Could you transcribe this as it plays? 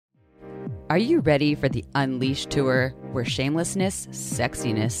Are you ready for the Unleashed tour, where shamelessness,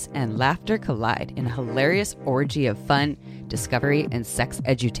 sexiness, and laughter collide in a hilarious orgy of fun, discovery, and sex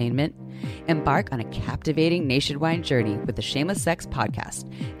edutainment? Embark on a captivating nationwide journey with the Shameless Sex podcast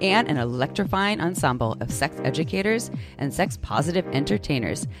and an electrifying ensemble of sex educators and sex-positive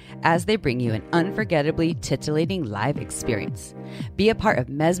entertainers as they bring you an unforgettably titillating live experience. Be a part of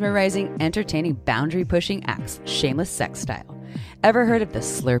mesmerizing, entertaining, boundary-pushing acts, Shameless Sex style. Ever heard of the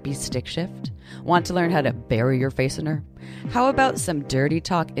Slurpee stick shift? Want to learn how to bury your face in her? How about some dirty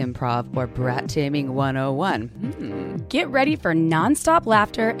talk improv or brat taming 101? Get ready for nonstop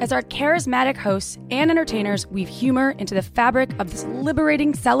laughter as our charismatic hosts and entertainers weave humor into the fabric of this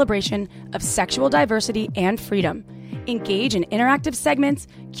liberating celebration of sexual diversity and freedom. Engage in interactive segments,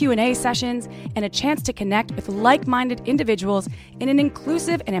 Q&A sessions, and a chance to connect with like-minded individuals in an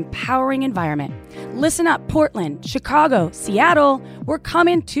inclusive and empowering environment. Listen up, Portland, Chicago, Seattle, we're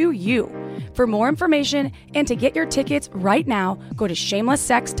coming to you. For more information and to get your tickets right now, go to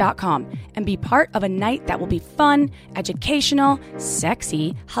shamelesssex.com and be part of a night that will be fun, educational,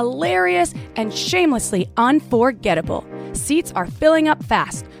 sexy, hilarious, and shamelessly unforgettable. Seats are filling up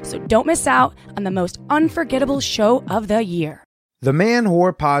fast, so don't miss out on the most unforgettable show of the year. The Man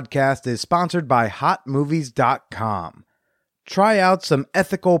Whore Podcast is sponsored by HotMovies.com. Try out some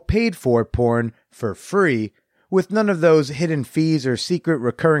ethical paid-for porn for free with none of those hidden fees or secret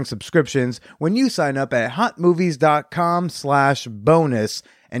recurring subscriptions when you sign up at HotMovies.com/bonus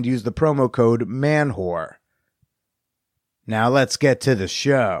and use the promo code MANWHORE. Now let's get to the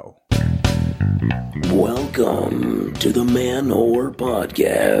show. Welcome to the Man Whore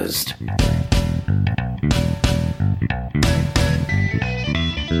Podcast.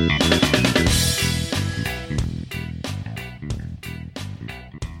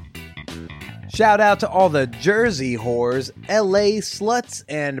 Shout out to all the Jersey whores, LA sluts,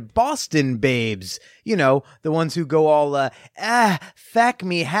 and Boston babes. You know, the ones who go all, fuck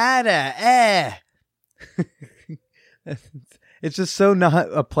me harder, It's just so not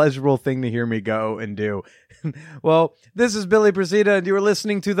a pleasurable thing to hear me go and do. Well, this is Billy Presida, and you're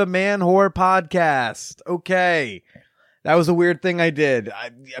listening to the Man Whore Podcast. Okay, that was a weird thing I did.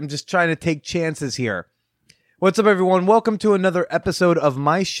 I'm just trying to take chances here. What's up, everyone? Welcome to another episode of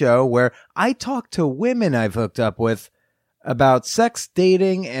my show where I talk to women I've hooked up with about sex,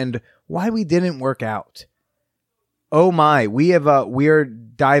 dating, and why we didn't work out. Oh my, we're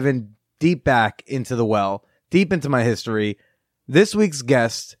diving deep back into the well, deep into my history. This week's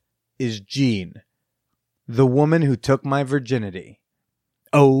guest is Jean, the woman who took my virginity.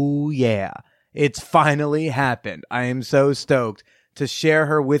 Oh yeah, it's finally happened. I am so stoked to share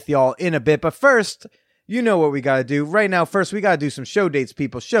her with y'all in a bit, but first, you know what we gotta do. Right now, first, we gotta do some show dates,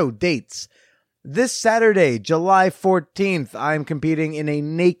 people. Show dates. This Saturday, July 14th, I'm competing in a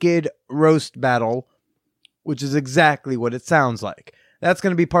naked roast battle, which is exactly what it sounds like. That's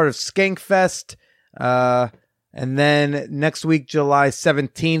gonna be part of Skankfest. And then next week, July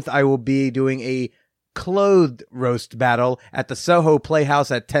 17th, I will be doing a clothed roast battle at the Soho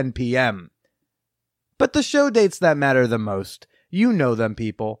Playhouse at 10 p.m. But the show dates that matter the most, you know them,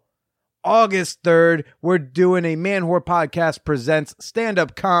 people. August 3rd, we're doing a Man Whore Podcast Presents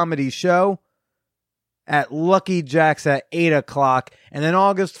stand-up comedy show at Lucky Jack's at 8 o'clock. And then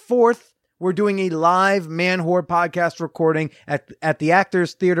August 4th, we're doing a live Man Whore Podcast recording at the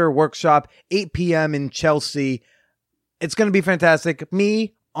Actors Theater Workshop, 8 p.m. in Chelsea. It's going to be fantastic.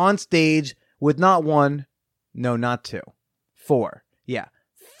 Me on stage with not one, no, not two, four. Yeah,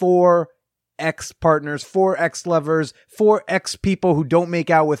 4 ex-partners, 4 ex-lovers, 4 ex-people who don't make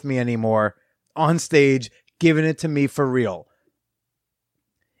out with me anymore on stage, giving it to me for real.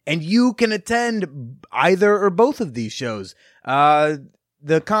 And you can attend either or both of these shows.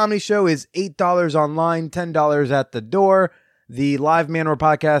 The comedy show is $8 online, $10 at the door. The live Man Whore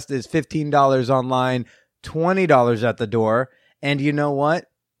Podcast is $15 online, $20 at the door. And you know what?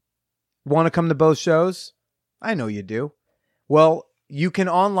 Want to come to both shows? I know you do. Well, you can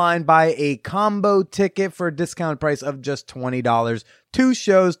online buy a combo ticket for a discount price of just $20. 2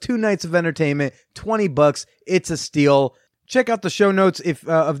 shows, 2 nights of entertainment, $20. It's a steal. Check out the show notes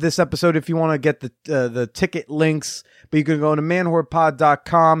of this episode if you want to get the ticket links. But you can go to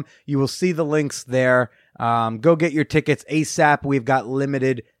manwhorepod.com. You will see the links there. Go get your tickets ASAP. We've got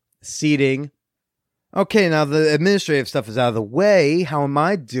limited seating. Okay, now the administrative stuff is out of the way. How am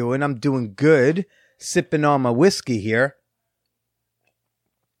I doing? I'm doing good. Sipping on my whiskey here.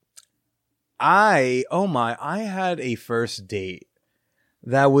 I had a first date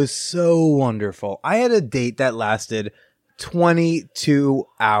that was so wonderful. I had a date that lasted 22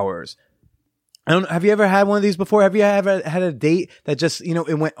 hours. Have you ever had one of these before? Have you ever had a date that just,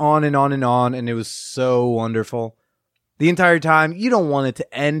 it went on and on and on, and it was so wonderful? The entire time, you don't want it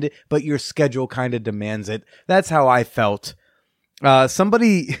to end, but your schedule kind of demands it. That's how I felt. I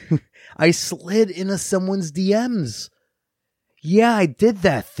slid into someone's DMs. Yeah, I did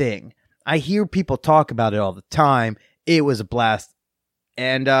that thing. I hear people talk about it all the time. It was a blast.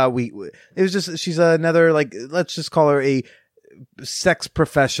 And it was just, she's another, let's just call her a sex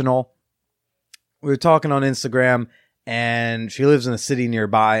professional. We were talking on Instagram, and she lives in a city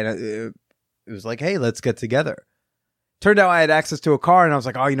nearby, and it was like, hey, let's get together. Turned out I had access to a car, and I was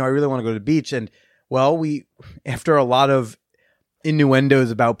like, oh, I really want to go to the beach. And, well, after a lot of innuendos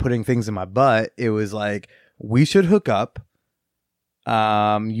about putting things in my butt, it was like, we should hook up.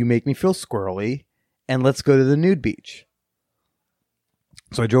 You make me feel squirrely, and let's go to the nude beach.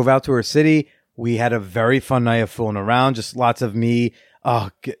 So I drove out to her city. We had a very fun night of fooling around, just lots of me.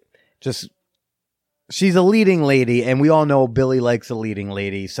 She's a leading lady, and we all know Billy likes a leading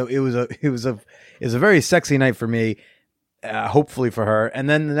lady. So it was a very sexy night for me, hopefully for her. And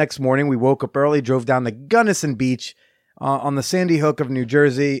then the next morning, we woke up early, drove down to Gunnison Beach on the Sandy Hook of New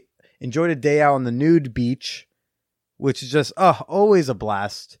Jersey, enjoyed a day out on the nude beach, which is just always a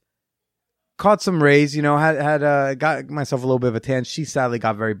blast. Caught some rays, got myself a little bit of a tan. She sadly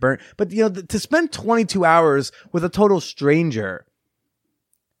got very burnt. But, to spend 22 hours with a total stranger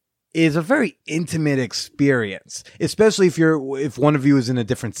is a very intimate experience, especially if one of you is in a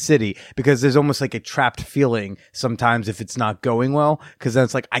different city, because there's almost like a trapped feeling sometimes if it's not going well, because then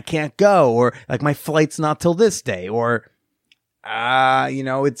it's like, I can't go, or like my flight's not till this day, or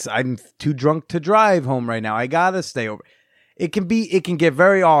I'm too drunk to drive home right now. I gotta stay over. It can get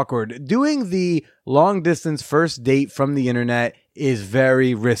very awkward. Doing the long distance first date from the internet is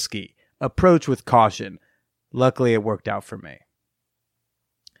very risky. Approach with caution. Luckily, it worked out for me.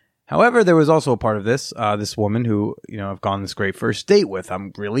 However, there was also a part of this woman who, I've gone on this great first date with.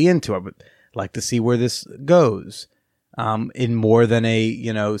 I'm really into. I would like to see where this goes. In more than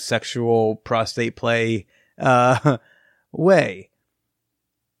a, sexual prostate play way.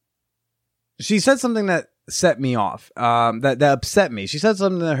 She said something that set me off, that upset me. She said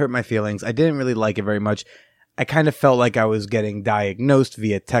something that hurt my feelings. I didn't really like it very much. I kind of felt like I was getting diagnosed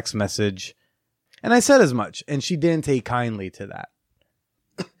via text message. And I said as much, and she didn't take kindly to that.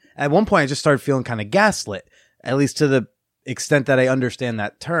 At one point, I just started feeling kind of gaslit, at least to the extent that I understand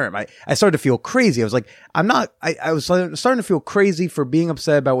that term. I started to feel crazy. I was like, I was starting to feel crazy for being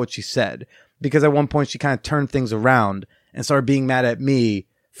upset about what she said, because at one point she kind of turned things around and started being mad at me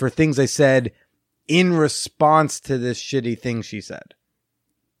for things I said in response to this shitty thing she said.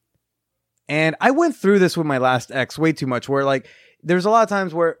 And I went through this with my last ex way too much, where there's a lot of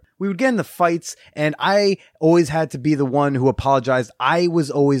times where we would get into fights, and I always had to be the one who apologized. I was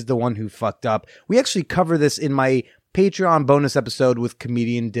always the one who fucked up. We actually cover this in my Patreon bonus episode with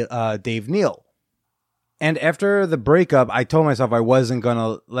comedian Dave Neal. And after the breakup, I told myself I wasn't going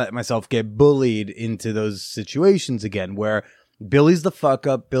to let myself get bullied into those situations again, where Billy's the fuck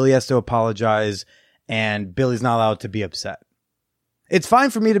up, Billy has to apologize, and Billy's not allowed to be upset. It's fine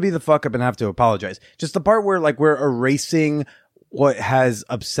for me to be the fuck up and have to apologize. Just the part where we're erasing what has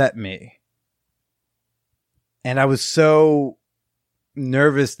upset me. And I was so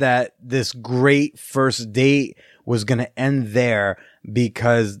nervous that this great first date was going to end there,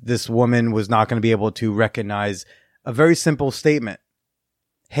 because this woman was not going to be able to recognize a very simple statement.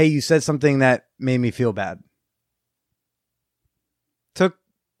 Hey, you said something that made me feel bad. Took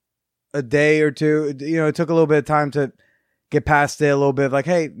a day or two, it took a little bit of time to get past it, a little bit of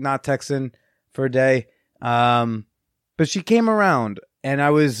hey, not texting for a day. But she came around, and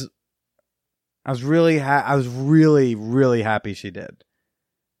I was really happy she did.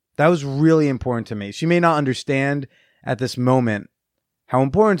 That was really important to me. She may not understand at this moment how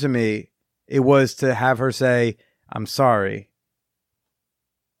important to me it was to have her say, I'm sorry.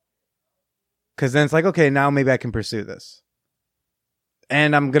 Because then it's like, okay, now maybe I can pursue this.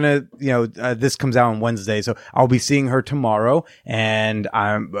 And I'm going to, this comes out on Wednesday, so I'll be seeing her tomorrow. And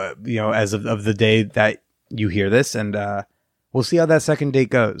I'm, as of the day that you hear this, and we'll see how that second date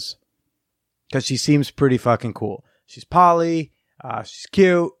goes, because she seems pretty fucking cool. She's poly, she's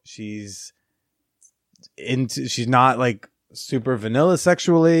cute, she's not super vanilla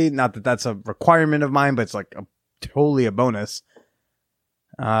sexually, not that that's a requirement of mine, but it's totally a bonus.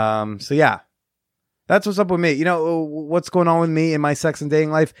 So yeah, that's what's up with me. What's going on with me in my sex and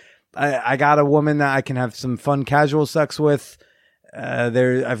dating life? I got a woman that I can have some fun casual sex with.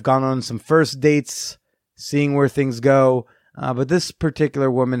 I've gone on some first dates, seeing where things go. But this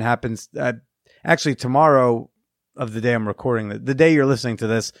particular woman happens, actually tomorrow of the day I'm recording, the day you're listening to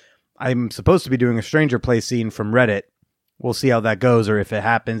this, I'm supposed to be doing a Stranger Play scene from Reddit. We'll see how that goes, or if it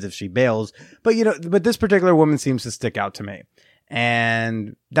happens, if she bails. But but this particular woman seems to stick out to me.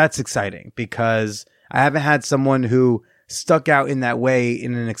 And that's exciting because I haven't had someone who stuck out in that way,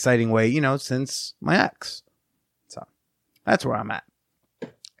 in an exciting way, since my ex. So that's where I'm at.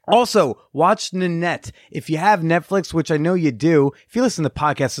 Also, watch Nanette. If you have Netflix, which I know you do, if you listen to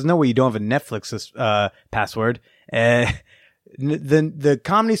podcasts, there's no way you don't have a Netflix password. The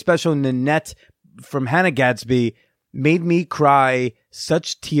comedy special Nanette from Hannah Gadsby made me cry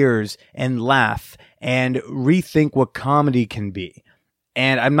such tears and laugh and rethink what comedy can be.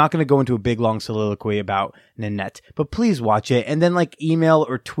 And I'm not going to go into a big, long soliloquy about Nanette, but please watch it and then email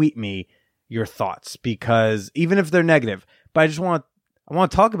or tweet me your thoughts, because even if they're negative, but I want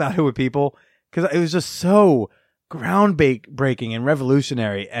to talk about it with people because it was just so groundbreaking and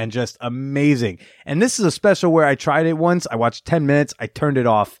revolutionary and just amazing. And this is a special where I tried it once. I watched 10 minutes. I turned it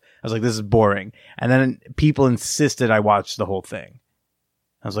off. I was like, this is boring. And then people insisted I watch the whole thing.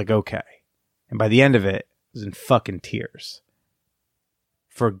 I was like, okay. And by the end of it, I was in fucking tears.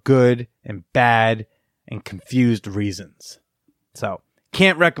 For good and bad and confused reasons. So,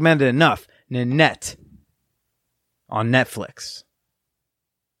 can't recommend it enough. Nanette on Netflix.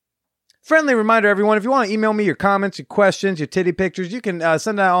 Friendly reminder, everyone, if you want to email me your comments, your questions, your titty pictures, you can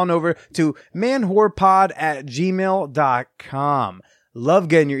send that on over to manwhorepod@gmail.com. Love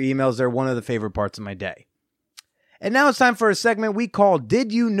getting your emails. They're one of the favorite parts of my day. And now it's time for a segment we call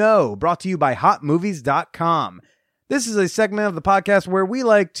Did You Know? Brought to you by hotmovies.com. This is a segment of the podcast where we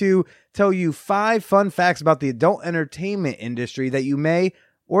like to tell you 5 fun facts about the adult entertainment industry that you may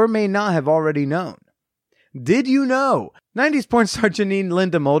or may not have already known. Did you know? 90s porn star Janine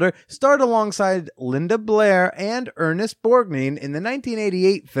Linda Mulder starred alongside Linda Blair and Ernest Borgnine in the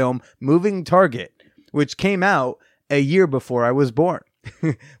 1988 film Moving Target, which came out a year before I was born.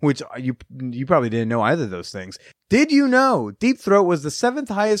 Which you probably didn't know either of those things. Did you know Deep Throat was the 7th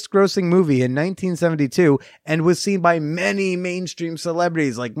highest grossing movie in 1972 and was seen by many mainstream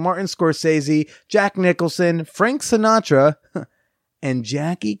celebrities like Martin Scorsese, Jack Nicholson, Frank Sinatra, and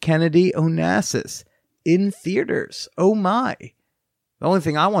Jackie Kennedy Onassis in theaters? Oh my. The only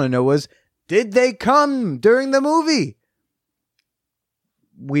thing I want to know was, did they come during the movie?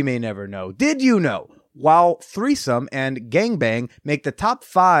 We may never know. Did you know? While threesome and gangbang make the top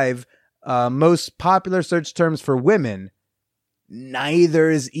 5 most popular search terms for women,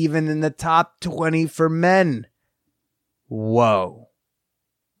 neither is even in the top 20 for men. Whoa.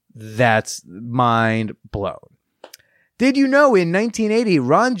 That's mind blown. Did you know in 1980,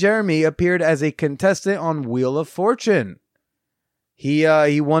 Ron Jeremy appeared as a contestant on Wheel of Fortune? He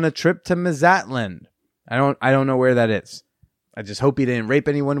won a trip to Mazatlan. I don't know where that is. I just hope he didn't rape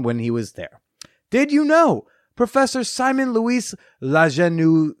anyone when he was there. Did you know Professor Simon Louis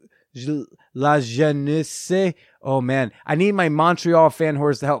Lajeunesse? Oh man, I need my Montreal fan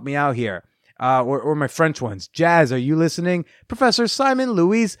whores to help me out here. Or my French ones. Jazz, are you listening? Professor Simon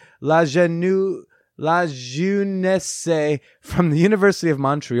Louis Lajeunesse from the University of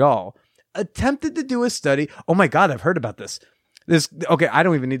Montreal attempted to do a study. Oh my God, I've heard about this. Okay, I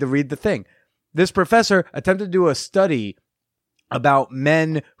don't even need to read the thing. This professor attempted to do a study about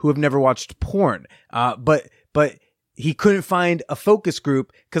men who have never watched porn. But he couldn't find a focus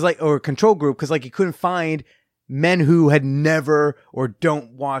group or a control group because he couldn't find men who had never or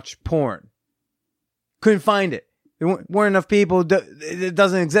don't watch porn. Couldn't find it. There weren't enough people. It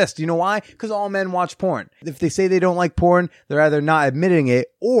doesn't exist. You know why? Because all men watch porn. If they say they don't like porn, they're either not admitting it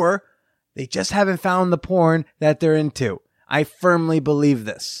or they just haven't found the porn that they're into. I firmly believe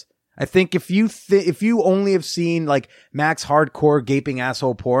this. I think if you only have seen max hardcore gaping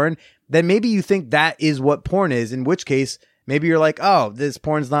asshole porn, then maybe you think that is what porn is, in which case maybe you're like, oh, this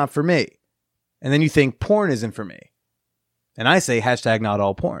porn's not for me. And then you think porn isn't for me. And I say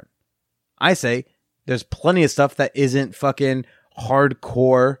 #NotAllPorn. I say there's plenty of stuff that isn't fucking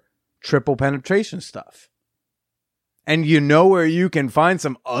hardcore triple penetration stuff. And you know where you can find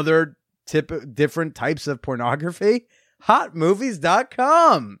some other different types of pornography?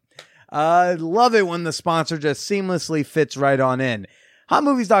 Hotmovies.com. I love it when the sponsor just seamlessly fits right on in.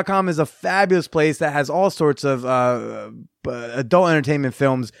 Hotmovies.com is a fabulous place that has all sorts of adult entertainment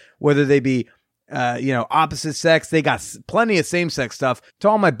films, whether they be opposite sex. They got plenty of same-sex stuff. To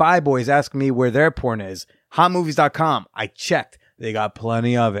all my bi boys asking me where their porn is, hotmovies.com. I checked. They got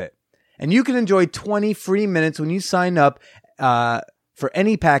plenty of it. And you can enjoy 20 free minutes when you sign up for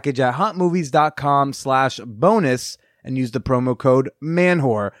any package at hotmovies.com/bonus and use the promo code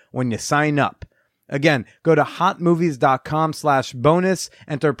MANWHORE when you sign up. Again, go to hotmovies.com/bonus,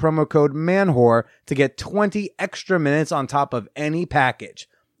 enter promo code MANWHORE to get 20 extra minutes on top of any package.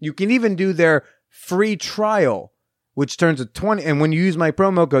 You can even do their free trial, which turns a 20. And when you use my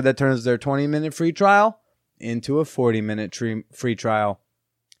promo code, that turns their 20-minute free trial into a 40-minute free trial.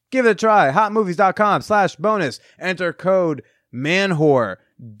 Give it a try. Hotmovies.com/bonus. Enter code MANWHORE.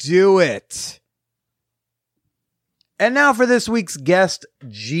 Do it. And now for this week's guest,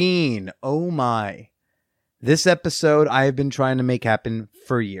 Jean. Oh my. This episode I have been trying to make happen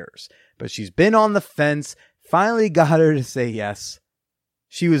for years, but she's been on the fence. Finally got her to say yes.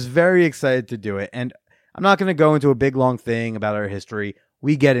 She was very excited to do it. And I'm not going to go into a big long thing about her history.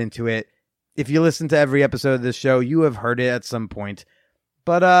 We get into it. If you listen to every episode of this show, you have heard it at some point.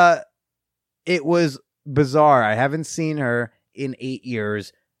 But it was bizarre. I haven't seen her in 8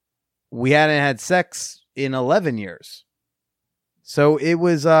 years. We hadn't had sex in 11 years. So it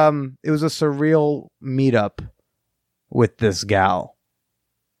was a surreal meetup with this gal.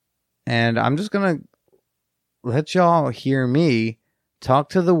 And I'm just going to let y'all hear me talk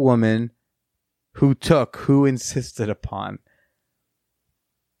to the woman who insisted upon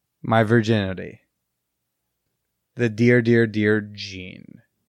my virginity. The dear, dear, dear Jean.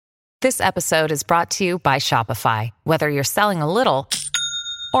 This episode is brought to you by Shopify. Whether you're selling a little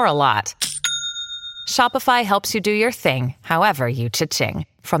or a lot, Shopify helps you do your thing, however you cha-ching.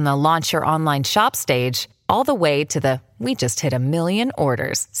 From the launch your online shop stage, all the way to the we just hit 1 million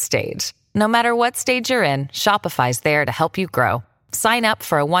orders stage. No matter what stage you're in, Shopify's there to help you grow. Sign up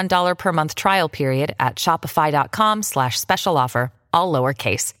for a $1 per month trial period at shopify.com/special offer, all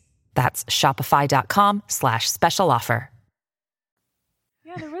lowercase. That's shopify.com/special offer.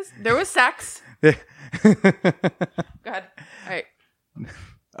 Yeah, there was sex. Go ahead. All right.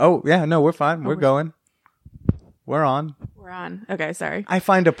 Oh, yeah, no, we're fine. We're going. We're on. We're on. Okay, sorry. I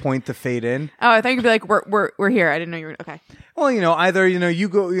find a point to fade in. Oh, I thought you'd be like, we're here. I didn't know you were okay. Well,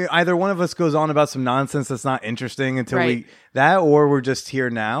 either one of us goes on about some nonsense that's not interesting until or we're just here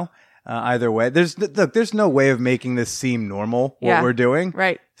now. Either way, there's no way of making this seem normal what we're doing.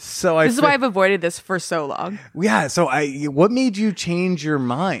 Right. So this is why I've avoided this for so long. Yeah. So what made you change your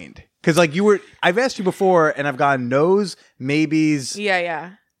mind? Because I've asked you before, and I've gotten no's, maybes.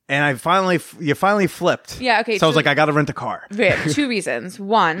 Yeah. And you finally flipped. Yeah. Okay. So I was like, I got to rent a car. Two reasons.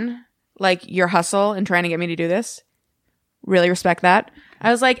 One, like your hustle and trying to get me to do this. Really respect that.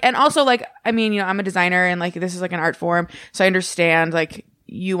 I was like, and also like, I mean, I'm a designer and like this is like an art form, so I understand like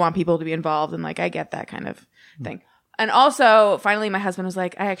you want people to be involved and like I get that kind of thing. And also, finally, my husband was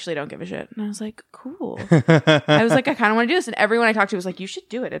like, I actually don't give a shit. And I was like, cool. I was like, I kind of want to do this. And everyone I talked to was like, you should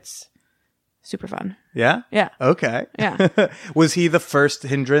do it. It's super fun. Yeah? Yeah. Okay. Yeah. Was he the first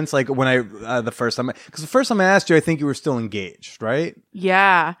hindrance? Like when the first time I asked you, I think you were still engaged, right?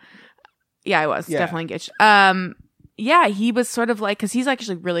 Yeah. Yeah, I was definitely engaged. Yeah, he was sort of like, because he's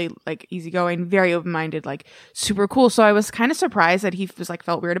actually really like easygoing, very open-minded, like super cool. So I was kind of surprised that he was like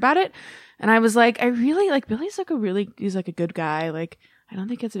felt weird about it. And I was like, I really like Billy's like he's like a good guy. Like, I don't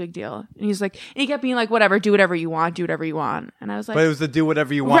think it's a big deal. And he's like, and he kept being like, whatever, do whatever you want. And I was like, but it was the do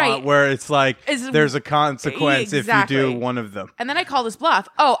whatever you want where it's like, there's a consequence if you do one of them. And then I called his bluff.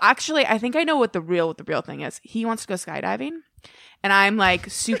 Oh, actually, I think I know what the real thing is. He wants to go skydiving. And I'm like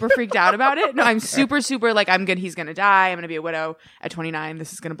super freaked out about it. No, I'm super like, he's going to die. I'm going to be a widow at 29.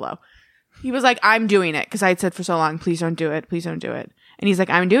 This is going to blow. He was like, I'm doing it. Cause I had said for so long, please don't do it. Please don't do it. And he's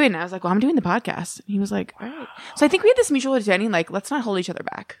like, I'm doing it. I was like, well, I'm doing the podcast. And he was like, all right. So I think we had this mutual understanding, like, let's not hold each other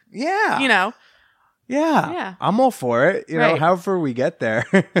back. Yeah. Yeah. Yeah. I'm all for it. However we get there.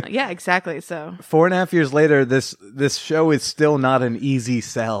 Yeah, exactly. So 4.5 years later, this show is still not an easy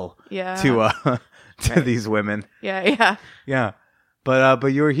sell to these women. Yeah. But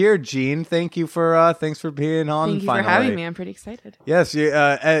you were here, Jean. Thanks for being on. Thank you finally. for having me. I'm pretty excited. Yes,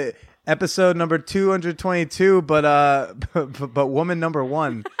 episode number 222, but woman number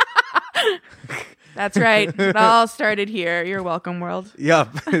 1. That's right. It all started here. You're welcome, world. Yep,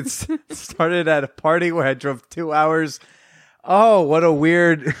 it started at a party where I drove 2 hours. Oh, what a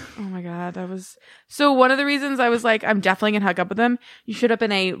weird. Oh my God. That was so one of the reasons I was like, I'm definitely gonna hook up with him. You showed up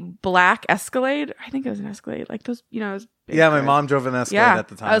in a black Escalade. I think it was an Escalade. Like those, it was big yeah, cars. my mom drove an Escalade at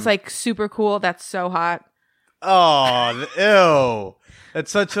the time. I was like, super cool. That's so hot. Oh, ew. That's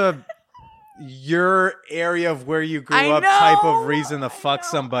such your area of where you grew up type of reason to fuck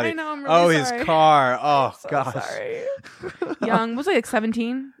somebody. I know, I'm really sorry. His car. Oh, so gosh. Sorry. Young. Was I like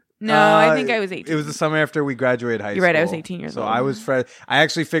 17? No, I think I was 18. It was the summer after we graduated high school. You're right, I was 18 years old. So I was I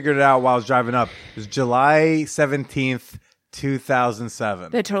actually figured it out while I was driving up. It was July 17th,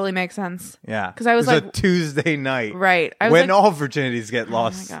 2007. That totally makes sense. Yeah. Because I was it was like a Tuesday night. Right. I was when like, all virginities get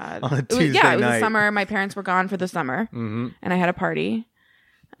lost. Oh my God. On a Tuesday night. It was night. the summer. My parents were gone for the summer. Mm-hmm. And I had a party.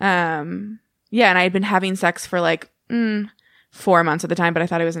 Yeah, and I had been having sex for like 4 months at the time, but I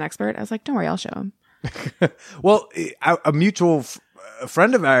thought he was an expert. I was like, don't worry, I'll show him. Well, a mutual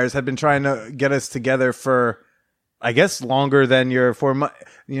friend of ours had been trying to get us together for, I guess, longer than your 4 months.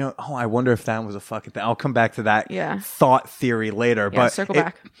 I wonder if that was a fucking thing. I'll come back to that thought theory later. Yeah, but circle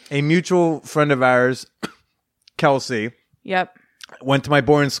back. A mutual friend of ours, Kelsey, went to my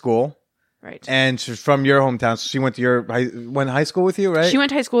boarding school. Right. And she's from your hometown. So she went to went to high school with you, right? She went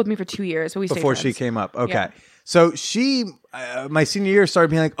to high school with me for 2 years, but we stayed before friends. She came up. Okay. Yeah. So she, my senior year, started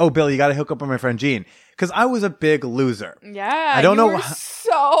being like, "Oh, Billy, you got to hook up with my friend Jean," because I was a big loser. Yeah, I don't know. You were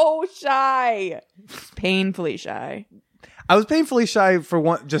so shy, painfully shy. I was painfully shy for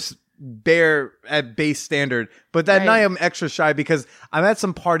one, just bare at base standard. But that night, I'm extra shy because I'm at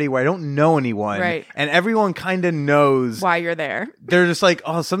some party where I don't know anyone, right? And everyone kind of knows why you're there. They're just like,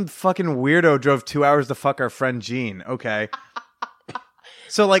 "Oh, some fucking weirdo drove 2 hours to fuck our friend Jean." Okay.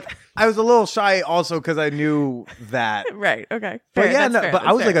 So, like, I was a little shy also because I knew that. Right. Okay. But fair, yeah, fair, but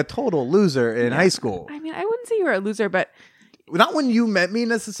I was fair. like a total loser in high school. I mean, I wouldn't say you were a loser, but not when you met me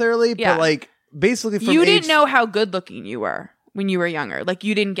necessarily, but like basically from you didn't know how good looking you were when you were younger. Like,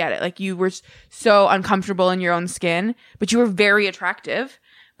 you didn't get it. Like, you were so uncomfortable in your own skin, but you were very attractive,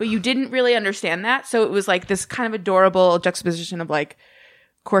 but you didn't really understand that. So it was like this kind of adorable juxtaposition of like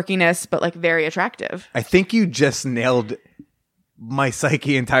quirkiness, but like very attractive. I think you just nailed my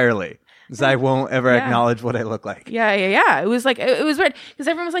psyche entirely. Because I won't ever acknowledge what I look like. Yeah. It was like, it was weird because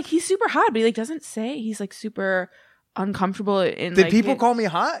everyone was like, he's super hot, but he like doesn't say he's like super uncomfortable in. Did people call me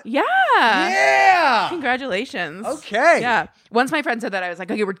hot? Yeah. Yeah. Congratulations. Okay. Yeah. Once my friend said that, I was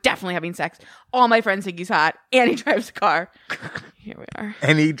like, okay, we're definitely having sex. All my friends think he's hot, and he drives a car. Here we are.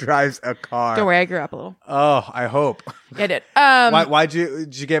 And he drives a car. Don't worry, I grew up a little. Oh, I hope. Yeah, I did.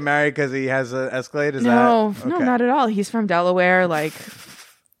 Did you get married because he has an Escalade? No, not at all. He's from Delaware, like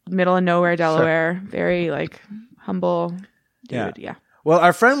middle of nowhere, Delaware. Sure. Very like humble dude. Yeah. Well,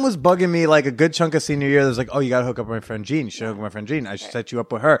 our friend was bugging me like a good chunk of senior year. There's like, "Oh, you got to hook up with my friend Jean. You should hook up with my friend Jean. I should set you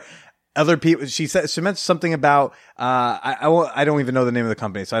up with her." Other people, she mentioned something about I don't even know the name of the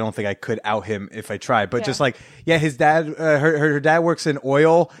company, so I don't think I could out him if I tried. But just like, his dad, her dad works in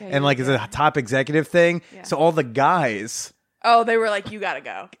oil and like is a top executive thing. Yeah. So all the guys. Oh, they were like, you gotta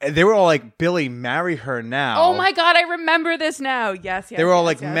go. They were all like, "Billy, marry her now." Oh my God, I remember this now. Yes. They were all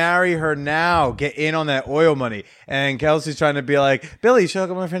like, "Marry her now. Get in on that oil money." And Kelsey's trying to be like, "Billy, you should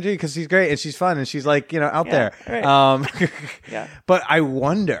hook up with my friend G because she's great and she's fun and she's like, out there." Right. But I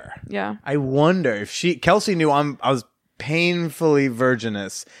wonder. Yeah. I wonder if Kelsey knew I was painfully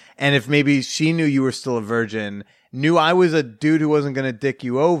virginous, and if maybe she knew you were still a virgin, knew I was a dude who wasn't going to dick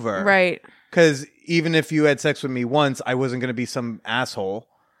you over. Right. Because even if you had sex with me once, I wasn't going to be some asshole.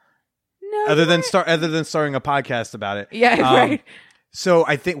 No. Other than starting a podcast about it. Yeah, right. So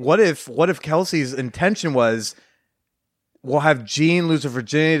I think what if Kelsey's intention was, we'll have Jean lose her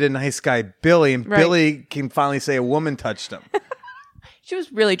virginity to nice guy Billy, and Billy can finally say a woman touched him. She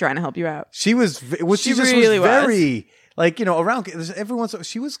was really trying to help you out. She was. She just really was very like around everyone.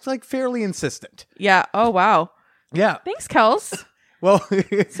 She was like fairly insistent. Yeah. Oh wow. Yeah. Thanks, Kels. Well,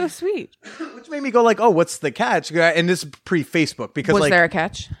 so sweet. Which made me go like, "Oh, what's the catch?" And this is pre-Facebook because was there a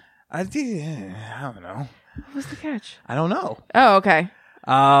catch? I don't know. What was the catch? I don't know. Oh, okay.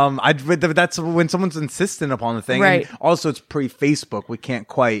 That's when someone's insistent upon the thing, right? And also, it's pre-Facebook. We can't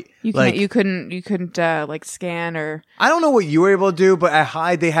quite. You couldn't like scan or. I don't know what you were able to do, but at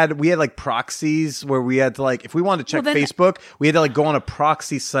Hyde we had like proxies where we had to like if we wanted to check Facebook, we had to like go on a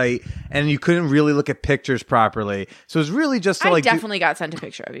proxy site, and you couldn't really look at pictures properly. So it was really just to I definitely got sent a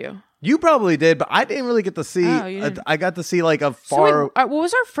picture of you. You probably did, but I didn't really get to see. I got to see like a far. So wait, what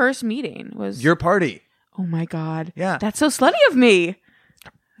was our first meeting? Was your party? Oh my God! Yeah, that's so slutty of me.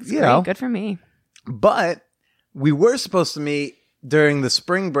 That's good for me. But we were supposed to meet during the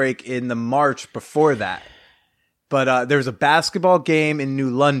spring break in the March before that. But there was a basketball game in New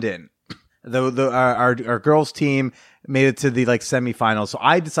London. Our girls team made it to the like semifinals. So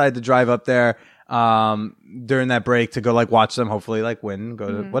I decided to drive up there during that break to go like watch them, hopefully like win,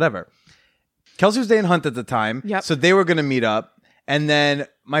 go to whatever. Kelsey was dating Hunt at the time. Yep. So they were going to meet up. And then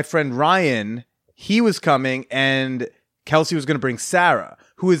my friend Ryan, he was coming, and Kelsey was going to bring Sarah,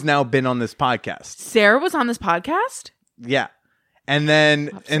 who has now been on this podcast. Sarah was on this podcast? Yeah. And then,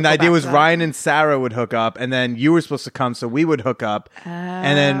 and the idea was Ryan and Sarah would hook up, and then you were supposed to come, so we would hook up.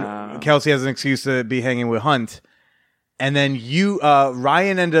 And then Kelsey has an excuse to be hanging with Hunt. And then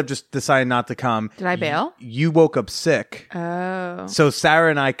Ryan ended up just deciding not to come. Did I bail? You woke up sick. Oh. So Sarah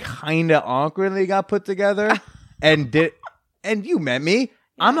and I kind of awkwardly got put together and you met me.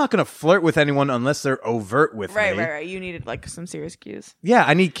 I'm not going to flirt with anyone unless they're overt with me. Right. You needed like some serious cues. Yeah,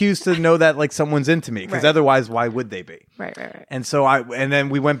 I need cues to know that like someone's into me because otherwise, why would they be? Right. And so and then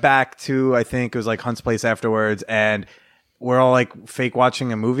we went back to, I think it was like Hunt's place afterwards, and we're all like fake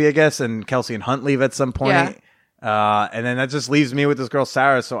watching a movie, I guess, and Kelsey and Hunt leave at some point. Yeah. And then that just leaves me with this girl,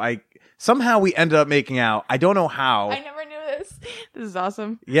 Sarah. So somehow we ended up making out. I don't know how. I never knew this. This is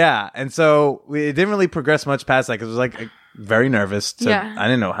awesome. Yeah. And so it didn't really progress much past that because it was like very nervous. I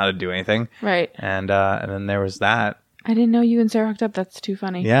didn't know how to do anything. Right. And then there was that. I didn't know you and Sarah hooked up. That's too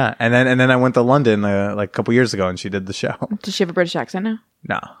funny. Yeah. And then I went to London like a couple years ago and she did the show. Does she have a British accent now?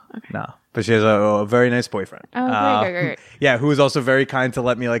 No. Okay. No. But she has a very nice boyfriend. Oh, great. Yeah, who was also very kind to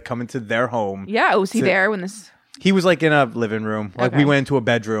let me like come into their home. Yeah, was he there when this? He was like in a living room. Like we went into a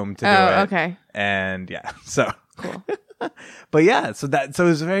bedroom to do it. Oh, okay. And yeah, so cool. But yeah, so it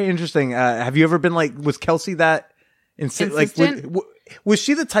was very interesting. Have you ever been like, was Kelsey that insistent? Like, was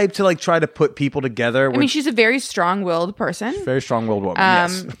she the type to like try to put people together? I mean, she's a very strong-willed person. Very strong-willed woman.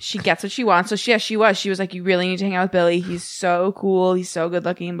 Yes. She gets what she wants. So she was. She was like, you really need to hang out with Billy. He's so cool. He's so good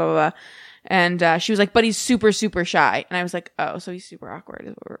looking. Blah blah blah. And she was like, but he's super, super shy. And I was like, oh, so he's super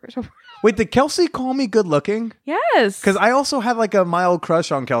awkward. Wait, did Kelsey call me good looking? Yes. Because I also had like a mild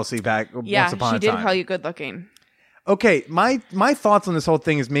crush on Kelsey once upon a time. Yeah, she did call you good looking. Okay, my thoughts on this whole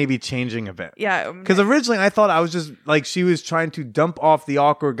thing is maybe changing a bit. Yeah. Because originally I thought I was just like, she was trying to dump off the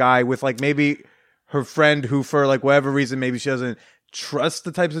awkward guy with like maybe her friend who for like whatever reason, maybe she doesn't trust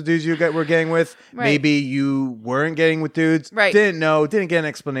the types of dudes were getting with. Right. Maybe you weren't getting with dudes. Right. Didn't know, didn't get an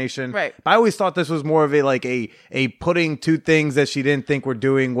explanation. Right. But I always thought this was more of a putting two things that she didn't think were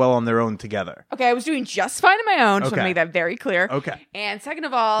doing well on their own together. Okay, I was doing just fine on my own. Just want to make that very clear. Okay. And second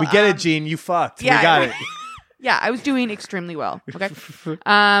of all, we get it, Gene. You fucked. Yeah, we got it. Yeah, I was doing extremely well. Okay.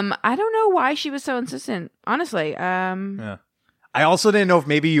 I don't know why she was so insistent. Honestly. Yeah. I also didn't know if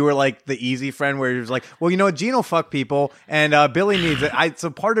maybe you were like the easy friend where you're just like, well, you know what, Gene will fuck people and Billy needs it. So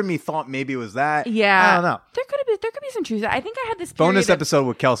part of me thought maybe it was that. Yeah. I don't know. There could be some truth. I think I had this bonus episode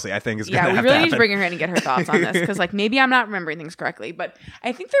with Kelsey, I think is going to happen. Yeah, we really need to bring her in and get her thoughts on this because like maybe I'm not remembering things correctly, but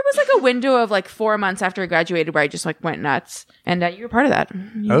I think there was like a window of like 4 months after I graduated where I just like went nuts and you were part of that.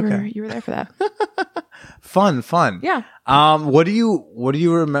 You were there for that. Fun. Yeah. What do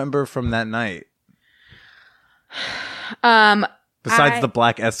you remember from that night? Besides the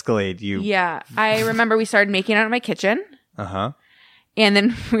black Escalade, Yeah, I remember we started making out in my kitchen. Uh-huh. And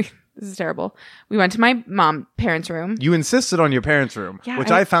then this is terrible. We went to my parents' room. You insisted on your parents' room,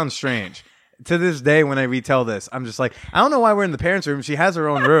 which I found strange. To this day, when I retell this, I'm just like, I don't know why we're in the parents' room. She has her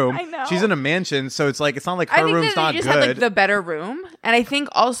own room. I know. She's in a mansion, so it's like, it's not like her room's not good. I think had like the better room. And I think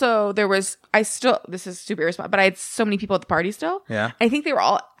also this is super irresponsible, but I had so many people at the party still. Yeah. I think they were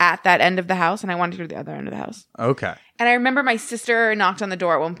all at that end of the house and I wanted to go to the other end of the house. Okay. And I remember my sister knocked on the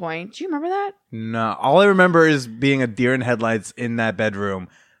door at one point. Do you remember that? No. All I remember is being a deer in headlights in that bedroom.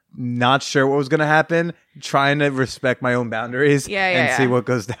 Not sure what was going to happen, trying to respect my own boundaries and see what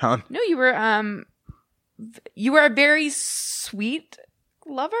goes down. No, you were a very sweet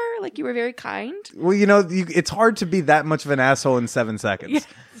lover. Like you were very kind. Well, it's hard to be that much of an asshole in 7 seconds.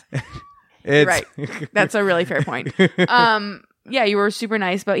 Yeah. Right. That's a really fair point. Yeah, you were super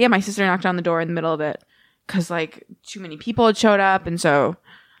nice, but yeah, my sister knocked on the door in the middle of it because like too many people had showed up, and so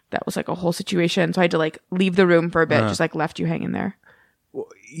that was like a whole situation. So I had to like leave the room for a bit, just like left you hanging there.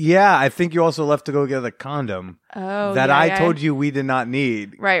 Yeah, I think you also left to go get a condom that I told you we did not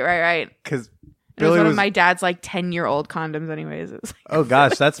need. Right. Because it was one of my dad's like 10-year-old condoms anyways. It was like, oh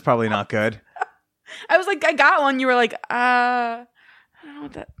gosh, that's probably not good. I was like, I got one. You were like, I don't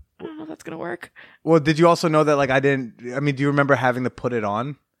know if that's going to work. Well, did you also know that like do you remember having to put it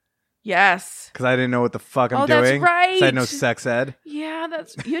on? Yes. Because I didn't know what the fuck I'm doing. That's right. 'Cause I had no sex ed. Yeah,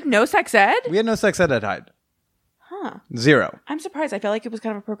 you had no sex ed? We had no sex ed at Hyde. Huh. 0. I'm surprised. I felt like it was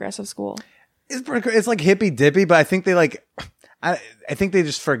kind of a progressive school. It's like hippy dippy, but I think they like, I think they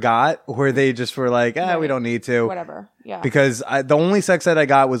just forgot, or they just were like, we don't need to. Whatever. Yeah. Because the only sex ed I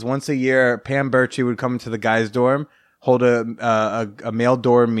got was once a year. Pam Birchie would come to the guys' dorm, hold a male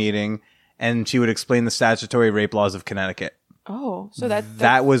dorm meeting, and she would explain the statutory rape laws of Connecticut. Oh, so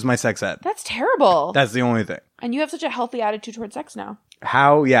that was my sex ed. That's terrible. That's the only thing. And you have such a healthy attitude towards sex now.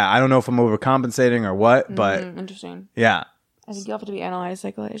 How? Yeah, I don't know if I'm overcompensating or what, but interesting. Yeah, I think you'll have to be analyzed,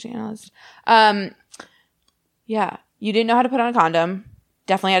 psychologically analyzed. Yeah, you didn't know how to put on a condom.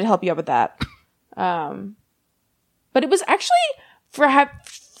 Definitely had to help you out with that. But it was actually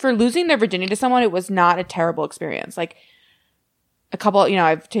for losing their virginity to someone, it was not a terrible experience. Like a couple,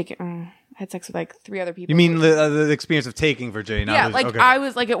 I've had sex with like 3 other people. You mean the experience of taking virginity? Yeah, like okay. I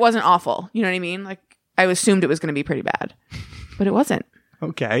was like, it wasn't awful. You know what I mean? Like I assumed it was going to be pretty bad, but it wasn't.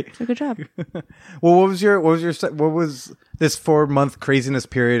 Okay. So good job. Well, what was this 4-month craziness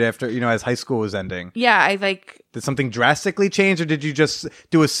period after, as high school was ending? Yeah, Did something drastically change, or did you just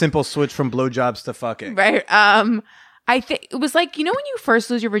do a simple switch from blowjobs to fucking? right. I think it was like, when you first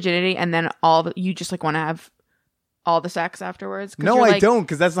lose your virginity and then you just like want to have all the sex afterwards. No, I don't,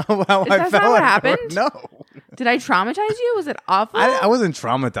 because that's not how I felt. That's not what happened? No. Did I traumatize you? Was it awful? I wasn't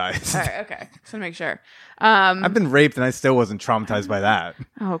traumatized. All right, okay. Just want to make sure. I've been raped and I still wasn't traumatized by that.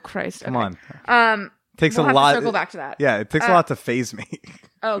 Oh Christ! Come okay. on. Takes We'll a have lot. to circle back to that. Yeah, it takes a lot to phase me.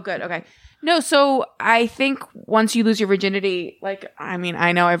 Oh, good. Okay. No, so I think once you lose your virginity,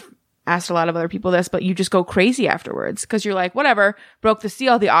 I know I've asked a lot of other people this, but you just go crazy afterwards because you're like, whatever, broke the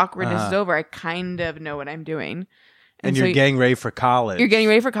seal, the awkwardness is over. I kind of know what I'm doing. And so you're getting ready for college. You're getting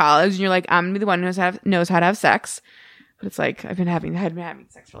ready for college, and you're like, I'm gonna be the one who knows how to have sex. But it's like I had been having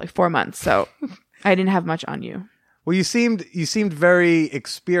sex for like 4 months, so I didn't have much on you. Well, you seemed very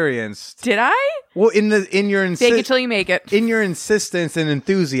experienced. Did I? Well, in your Fake it till you make it. in your insistence and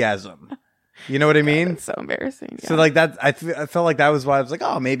enthusiasm. You know what I mean? That's so embarrassing. Yeah. So like that, I felt like that was why I was like,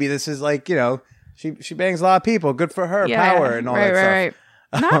 oh, maybe this is like, she bangs a lot of people. Good for her, power and all that stuff. Right.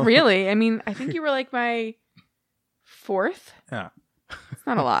 Not really. I mean, I think you were like my 4th. Yeah. It's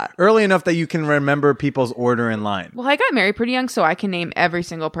not a lot. Early enough that you can remember people's order in line. Well, I got married pretty young, so I can name every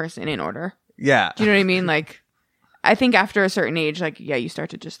single person in order. Yeah. Do you know what I mean? Like, I think after a certain age, you start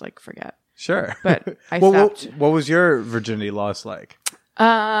to just like forget. Sure. But I stopped. What was your virginity loss like?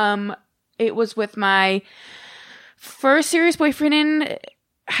 It was with my first serious boyfriend in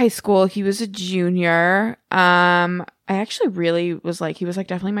high school. He was a junior. I actually really was like, he was like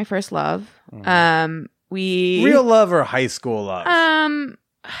definitely my first love. Real love or high school love?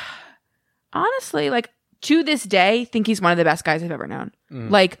 Honestly, like to this day, think he's one of the best guys I've ever known.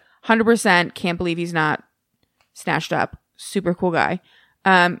 Like 100% can't believe he's not snatched up. Super cool guy.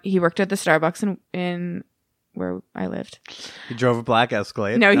 He worked at the Starbucks in where I lived. He drove a black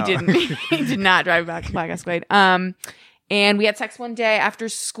Escalade. No, he didn't. He did not drive a black Escalade. And we had sex one day after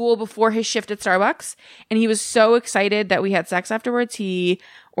school before his shift at Starbucks. And he was so excited that we had sex afterwards, he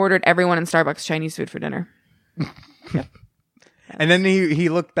ordered everyone in Starbucks Chinese food for dinner. Yep. And then he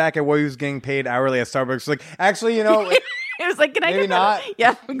looked back at what he was getting paid hourly at Starbucks. Like, actually, It was like, can I maybe get not? that?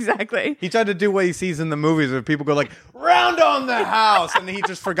 Yeah, exactly. He tried to do what he sees in the movies where people go like, round on the house. And he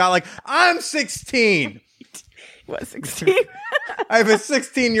just forgot, like, I'm 16. What, 16? I have a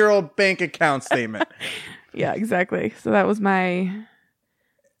 16-year-old bank account statement. Yeah, exactly. So that was my...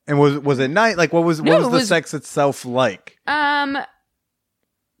 And was it night? Like, what was the sex itself like? Kind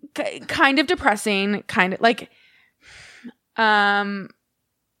of depressing. Kind of like...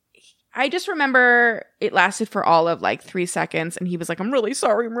 I just remember it lasted for all of like 3 seconds, and he was like, I'm really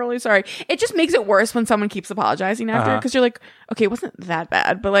sorry. It just makes it worse when someone keeps apologizing after, because you're like, okay, it wasn't that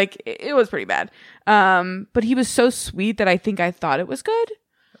bad, but like it was pretty bad. But he was so sweet that I think I thought it was good.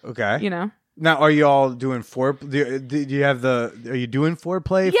 Okay. Now, are you all doing are you doing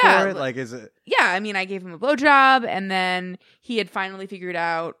foreplay for it? Like, is it? Yeah, I mean, I gave him a blowjob, and then he had finally figured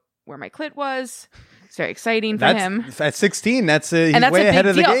out where my clit was. It's very exciting for him. At 16, he's way a ahead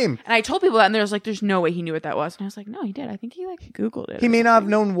of big the deal. game. And I told people that, and there's like, there's no way he knew what that was. And I was like, no, he did. I think he like Googled it. He may not have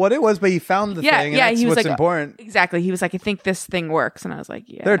known what it was, but he found the thing. And that's he was what's like, important. Exactly. He was like, I think this thing works. And I was like,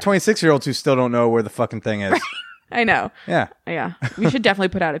 yeah. There are 26-year-olds who still don't know where the fucking thing is. I know. Yeah. Yeah. We should definitely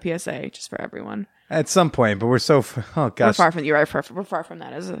put out a PSA just for everyone. At some point, but we're so... Oh, gosh. We're far from... You're right. We're far from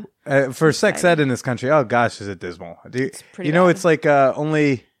that as a... for sex ed in this country, oh, gosh, is it dismal. It's pretty bad. It's like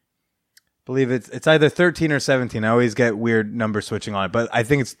only... believe it's either 13 or 17. I always get weird number switching on it, but I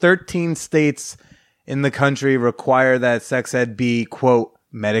think it's 13 states in the country require that sex ed be, quote,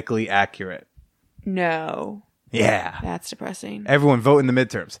 medically accurate. No. Yeah. That's depressing. Everyone vote in the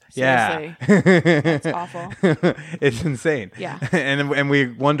midterms. Seriously. Yeah. That's awful. It's insane. Yeah. And we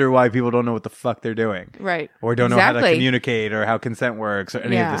wonder why people don't know what the fuck they're doing. Right. Or don't know how to communicate or how consent works or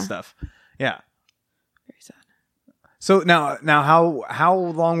any of this stuff. Yeah. Very sad. So now how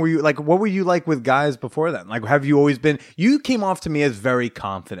long were you, like, what were you like with guys before then? Like, have you always been, you came off to me as very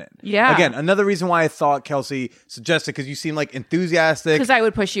confident. Yeah. Again, another reason why I thought Kelsey suggested, because you seem like enthusiastic. Because I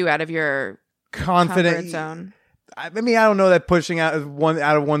would push you out of your confident comfort zone. I mean, I don't know that pushing out of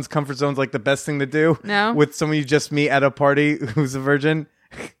one's comfort zone is like the best thing to do. No. With someone you just meet at a party who's a virgin.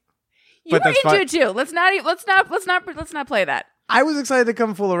 You were into it too. Let's not play that. I was excited to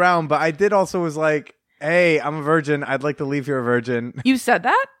come fool around, but I did also was like, hey, I'm a virgin. I'd like to leave here a virgin. You said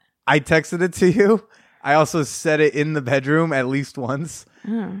that? I texted it to you. I also said it in the bedroom at least once.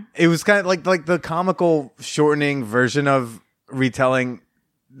 It was kind of like the comical shortening version of retelling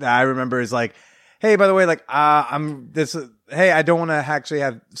that I remember is like, hey, by the way, like, hey, I don't want to actually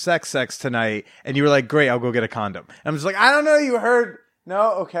have sex tonight. And you were like, great, I'll go get a condom. And I'm just like, I don't know, you heard.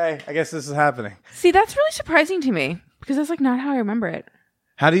 No? Okay, I guess this is happening. See, that's really surprising to me because that's like not how I remember it.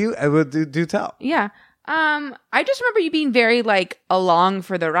 How do you, do tell. Yeah. I just remember you being very like along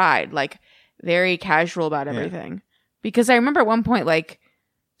for the ride, like very casual about everything. Because I remember at one point, like,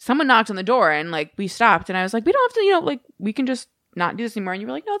 someone knocked on the door and like we stopped and I was like, we don't have to, like we can just not do this anymore. And you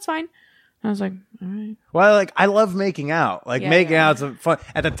were like, no, it's fine. And I was like, all right. Well, like I love making out. Like making out's fun.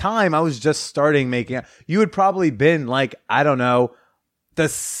 At the time, I was just starting making out. You had probably been like, I don't know,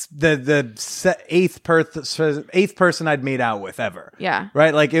 the eighth person I'd made out with ever. Yeah.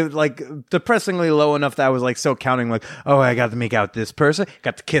 Right? Like it was like depressingly low enough that I was like still counting like, oh, I got to make out with this person,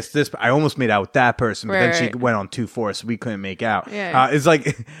 got to kiss this. I almost made out with that person, but then she went on 2-4, so we couldn't make out. Yeah. It's like,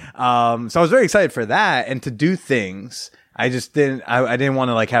 so I was very excited for that and to do things. I just didn't. I didn't want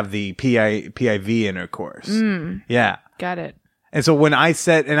to like have the PIV intercourse. Yeah. Got it. And so when I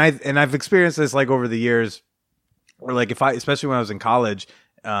said, and I've experienced this like over the years. Or like especially when I was in college,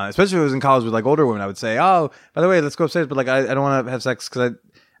 especially when I was in college with like older women, I would say, oh, by the way, let's go upstairs. But like, I don't want to have sex because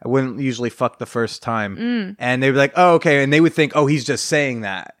I wouldn't usually fuck the first time. And they'd be like, oh, okay. And they would think, oh, he's just saying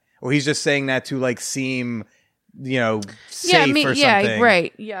that. Or he's just saying that to like seem, safe or something. Yeah,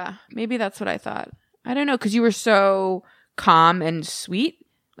 right. Yeah. Maybe that's what I thought. I don't know. Because you were so calm and sweet.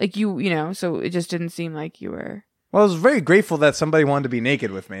 Like so it just didn't seem like you were. Well, I was very grateful that somebody wanted to be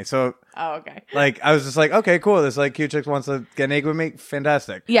naked with me. So, okay. Like, I was just like, okay, cool. This like cute chick wants to get naked with me.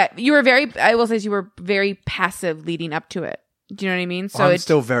 Fantastic. Yeah, I will say you were very passive leading up to it. Do you know what I mean? So I'm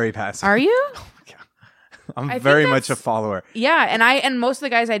still very passive. Are you? I'm very much a follower. Yeah, and most of the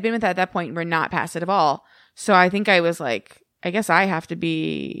guys I'd been with at that point were not passive at all. So I think I was like, I guess I have to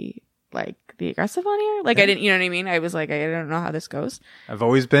be like the aggressive one here. Like I didn't, you know what I mean? I was like, I don't know how this goes. I've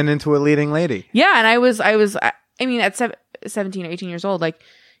always been into a leading lady. Yeah, and I mean, at 17 or 18 years old, like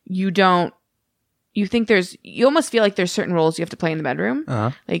you almost feel like there's certain roles you have to play in the bedroom.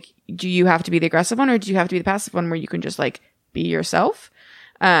 Uh-huh. Like, do you have to be the aggressive one or do you have to be the passive one where you can just like be yourself?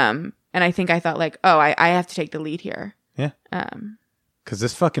 And I think I thought like, oh, I have to take the lead here. Yeah. Because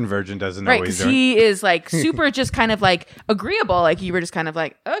this fucking virgin doesn't know right, what he's doing. doing. He is like super just kind of like agreeable. Like you were just kind of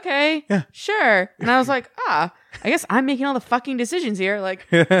like, okay, yeah, sure. And I was like, I guess I'm making all the fucking decisions here. Like,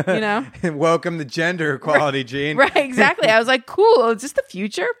 Welcome to gender equality, Gene. Right, exactly. I was like, cool. Is this the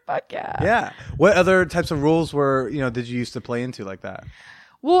future? Fuck yeah. Yeah. What other types of rules did you used to play into like that?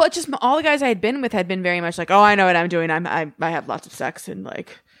 Well, just all the guys I had been with had been very much like, oh, I know what I'm doing. I have lots of sex and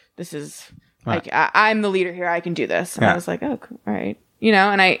like, this is like, I'm the leader here. I can do this. And I was like, oh, cool. All right.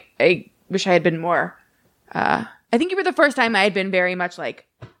 And I wish I had been more, I think you were the first time I had been very much like,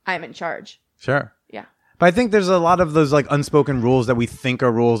 I'm in charge. Sure. Yeah. But I think there's a lot of those like unspoken rules that we think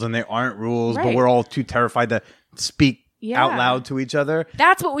are rules and they aren't rules, but we're all too terrified to speak out loud to each other.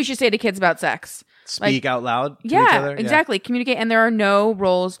 That's what we should say to kids about sex. Speak out loud to each other? Exactly. Communicate. And there are no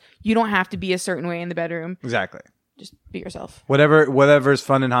roles. You don't have to be a certain way in the bedroom. Exactly. Just be yourself. Whatever's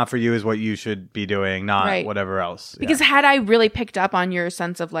fun and hot for you is what you should be doing, not whatever else. Because had I really picked up on your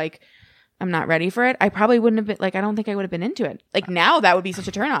sense of like, I'm not ready for it, I probably wouldn't have been like, I don't think I would have been into it. Like now that would be such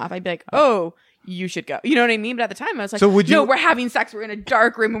a turnoff. I'd be like, oh, you should go. You know what I mean? But at the time I was like, no, we're having sex. We're in a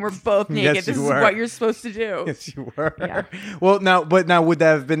dark room and we're both naked. Yes, this is what you're supposed to do. Yes, you were. Yeah. Well, now would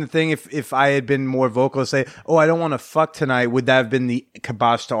that have been the thing if I had been more vocal, say, oh, I don't want to fuck tonight? Would that have been the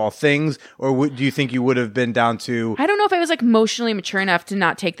kibosh to all things? Or do you think you would have been down to... I don't know if I was like emotionally mature enough to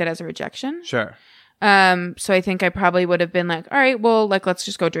not take that as a rejection. Sure. So I think I probably would have been like, all right, well, like, let's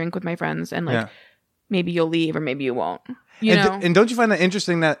just go drink with my friends and like, maybe you'll leave or maybe you won't. You know? And don't you find that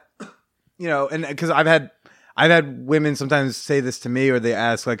interesting that... and because I've had women sometimes say this to me, or they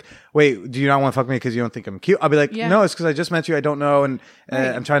ask like, "Wait, do you not want to fuck me because you don't think I'm cute?" I'll be like, "No, it's because I just met you. I don't know, and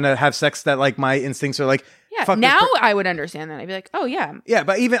I'm trying to have sex that like my instincts are like." Yeah, fuck now I would understand that. I'd be like, "Oh yeah, yeah."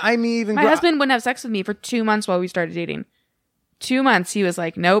 But even my husband wouldn't have sex with me for 2 months while we started dating. 2 months, he was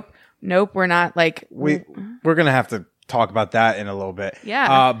like, "Nope, we're not like." We're gonna have to talk about that in a little bit.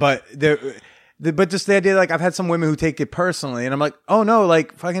 Yeah, But just the idea, like, I've had some women who take it personally, and I'm like, oh no,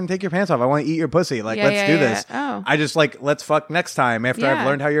 like, fucking take your pants off. I want to eat your pussy. Like, let's do this. Oh. I just like, let's fuck next time after I've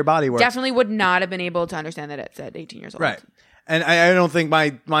learned how your body works. Definitely would not have been able to understand that at 18 years old. Right. And I don't think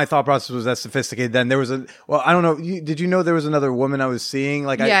my thought process was that sophisticated then. There was I don't know. Did you know there was another woman I was seeing?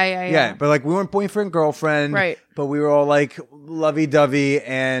 Like, yeah. But like, we weren't boyfriend, girlfriend. Right. But we were all like lovey-dovey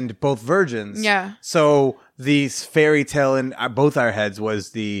and both virgins. Yeah. So the fairy tale in both our heads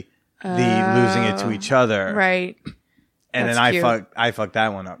was the losing it to each other. Right. And That's then cute. I fucked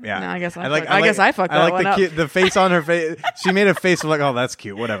that one up. Yeah. No, I guess I like. fucked- I guess I fucked that one up. The face on her face. She made a face of like, oh, that's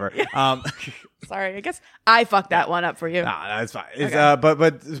cute. Whatever. Sorry, I guess I fucked that one up for you. Nah, that's fine. It's,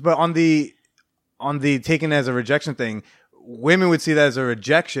 Okay. but on the taken as a rejection thing, women would see that as a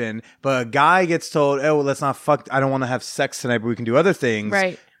rejection, but a guy gets told, oh, let's not fuck. I don't want to have sex tonight, but we can do other things.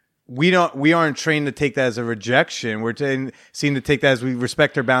 Right. We aren't trained to take that as a rejection. We're seen to take that as we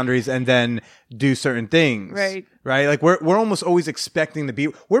respect her boundaries and then do certain things. Right. Right. Like we're almost always expecting to be.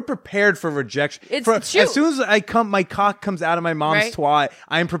 We're prepared for rejection. It's true. As soon as my cock comes out of my mom's twat,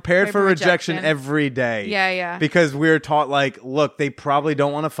 I'm prepared Right, for for rejection rejection. every day. Yeah. Because we're taught like, look, they probably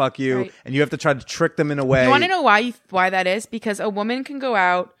don't want to fuck you, Right. and you have to try to trick them in a way. You want to know why that is? Because a woman can go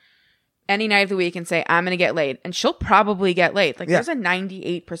out any night of the week and say, I'm going to get laid. And she'll probably get laid. Like, there's a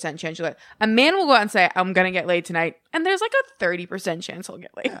 98% chance she'll get. A man will go out and say, I'm going to get laid tonight. And there's like a 30% chance he'll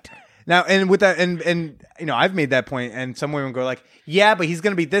get laid. Now, and with that, and you know, I've made that point, and some women go like, yeah, but he's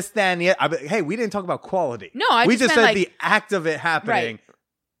going to be this, that, and the other. Hey, we didn't talk about quality. No, I we just just meant, said like- the act of it happening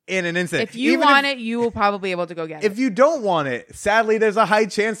in an instant. If you Even want it, you will probably be able to go get If it. you don't want it, sadly, there's a high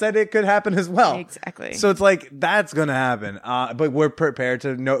chance that it could happen as well. Exactly. So it's like that's gonna happen. But we're prepared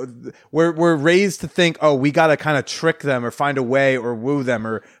to know. We're raised to think, oh, we got to kind of trick them or find a way or woo them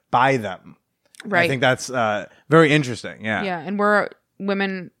or buy them. Right. I think that's very interesting. Yeah. Yeah. And we're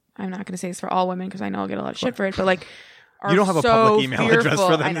women. I'm not going to say this for all women because I know I'll get a lot of shit for it, but like, You don't have a so public email address fearful-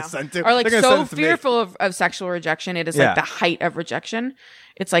 for them I to know. send to. Are like They're gonna so send it to me. fearful of sexual rejection. It is Yeah. like the height of rejection.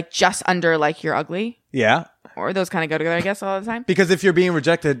 It's like just under like you're ugly, Yeah. or those kind of go together, I guess, all the time. Because if you're being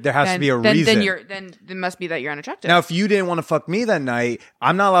rejected, there has to be a reason. Then it must be that you're unattractive. Now, if you didn't want to fuck me that night,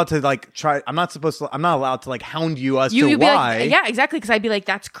 I'm not allowed to like try. I'm not allowed to like hound you as to you'd be why. like, yeah, exactly. Because I'd be like,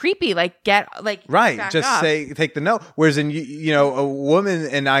 that's creepy. Like, get like, Right. back Just off. take the no. Whereas you know, a woman,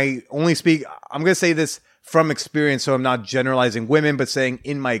 and I only speak, I'm going to say this from experience. So I'm not generalizing women, but saying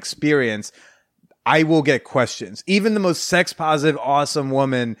in my experience, I will get questions. Even the most sex positive, awesome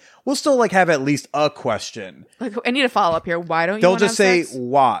woman will still like have at least a question. Like, I need a follow up here. Why don't you? They'll wanna just have say sex?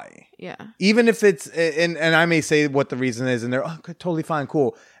 why. Yeah. Even if it's, and I may say what the reason is, and they're okay, totally fine,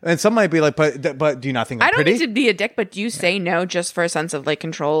 cool. And some might be like, but do you not think I'm I don't pretty? need to be a dick, but do you say no just for a sense of like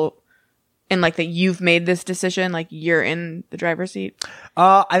control and like that you've made this decision, like you're in the driver's seat?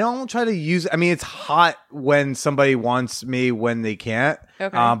 I don't try to use. I mean, it's hot when somebody wants me when they can't.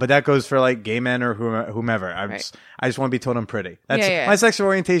 Okay. But that goes for like gay men or whomever. I just want to be told I'm pretty. That's Yeah. my sexual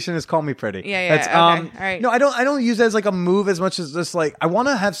orientation is call me pretty. Yeah. That's, Okay. All right. No, I don't use it as like a move as much as just like I want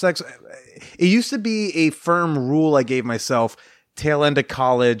to have sex. It used to be a firm rule I gave myself tail end of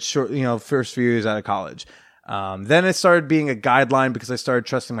college, first few years out of college. Then it started being a guideline because I started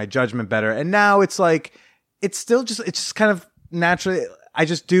trusting my judgment better. And now it's like, it's just kind of naturally, I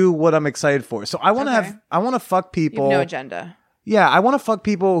just do what I'm excited for. So I want to I want to fuck You people. have no agenda. Yeah. I want to fuck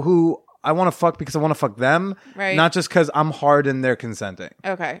people who I want to fuck because I want to fuck them. Right. Not just because I'm hard and they're consenting.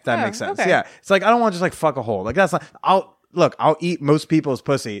 Okay. If that makes sense. Okay. Yeah. It's like, I don't want to just like fuck a hole. Like that's not, I'll eat most people's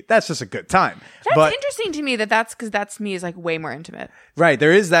pussy. That's just a good time. That's interesting to me that's because that's me is like way more intimate. Right.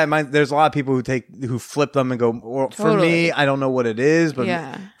 There is that. There's a lot of people who flip them and go, well, for Totally. me, I don't know what it is, but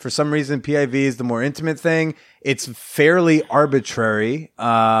Yeah. for some reason, PIV is the more intimate thing. It's fairly arbitrary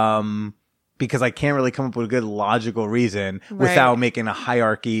because I can't really come up with a good logical reason without making a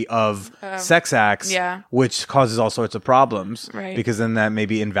hierarchy of sex acts, which causes all sorts of problems. Right. Because then that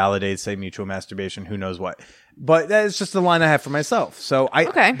maybe invalidates, say, mutual masturbation, who knows what. But that's just the line I have for myself. So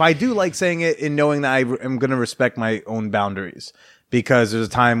but I do like saying it in knowing that I am going to respect my own boundaries, because there's a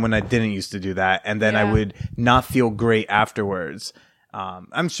time when I didn't used to do that, and then I would not feel great afterwards.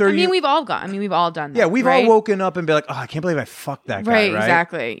 I'm sure. I mean, we've all done that. Yeah, we've right? all woken up and be like, "Oh, I can't believe I fucked that guy." Right,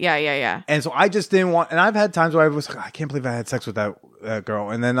 Exactly. Yeah. And so I just didn't want. And I've had times where I was like, "I can't believe I had sex with that girl,"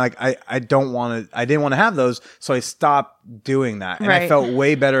 and then like I didn't want to have those, so I stopped doing that, and I felt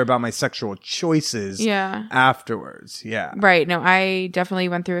way better about my sexual choices. Afterwards. Yeah. Right. No, I definitely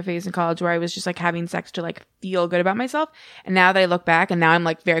went through a phase in college where I was just like having sex to like feel good about myself, and now that I look back, and now I'm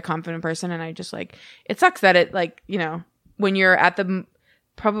like a very confident person, and I just like it sucks that it like when you're at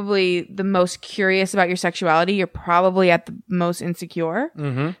probably the most curious about your sexuality, you're probably at the most insecure.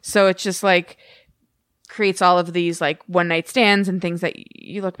 Mm-hmm. So it's just like creates all of these like one night stands and things that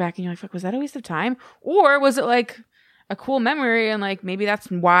you look back and you're like, fuck, was that a waste of time? Or was it like a cool memory? And like, maybe that's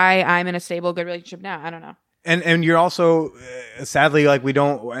why I'm in a stable, good relationship now. I don't know. And you're also, sadly, like we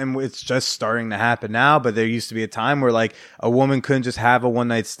don't, and it's just starting to happen now, but there used to be a time where like a woman couldn't just have a one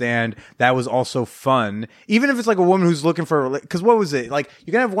night stand. That was also fun. Even if it's like a woman who's looking for, because what was it? Like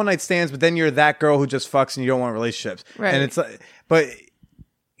you can have one night stands, but then you're that girl who just fucks and you don't want relationships. Right. And it's like, but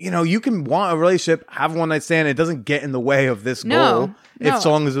you can want a relationship, have a one night stand. It doesn't get in the way of this No, goal. no. If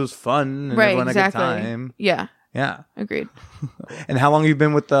so long as it was fun and Right, everyone exactly. had a good time. Yeah, Yeah. agreed. And how long have you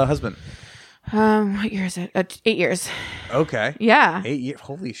been with the husband? What year is it? 8 years. Okay. Yeah. 8 years.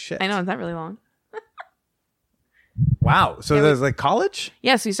 Holy shit. I know, it's not really long. Wow. So Yeah, there's like college?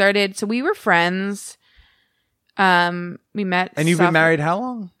 Yes, we started. So we were friends. We met. And you've been married how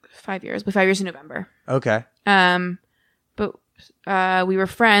long? 5 years. But 5 years in November. Okay. But we were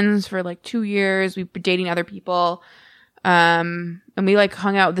friends for like 2 years. We were dating other people. And we like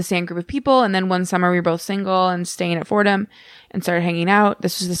hung out with the same group of people. And then one summer we were both single and staying at Fordham and started hanging out.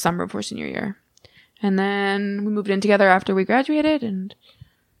 This was the summer before senior year. And then we moved in together after we graduated, and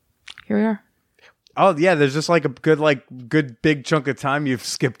here we are. Oh yeah, there's just like a good big chunk of time you've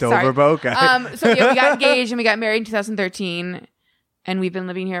skipped Sorry. over, but okay. So yeah, we got engaged and we got married in 2013, and we've been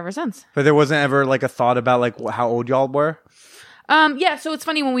living here ever since. But there wasn't ever like a thought about like how old y'all were? Yeah, so it's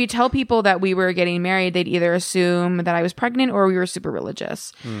funny when we tell people that we were getting married, they'd either assume that I was pregnant or we were super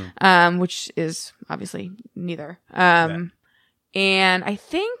religious, which is obviously neither. And I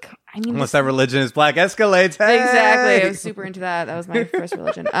mean, Unless that religion is black Escalades. Hey! Exactly. I was super into that. That was my first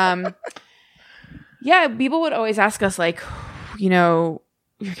religion. Yeah, people would always ask us like, you're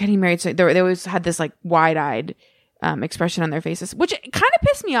getting married. So they always had this like wide-eyed expression on their faces, which kind of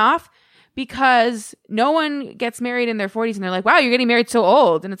pissed me off because no one gets married in their 40s and they're like, wow, you're getting married so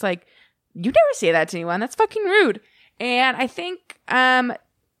old. And it's like, you never say that to anyone. That's fucking rude. And I think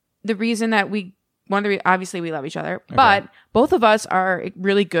the reason that obviously we love each other, but both of us are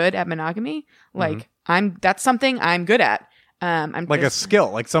really good at monogamy. Like that's something I'm good at. I'm like a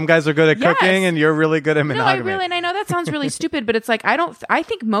skill. Like some guys are good at cooking and you're really good at monogamy. And I know that sounds really stupid, but it's like, I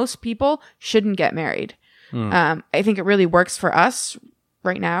think most people shouldn't get married. I think it really works for us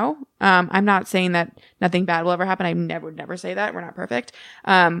right now. I'm not saying that nothing bad will ever happen. I would never say that. We're not perfect.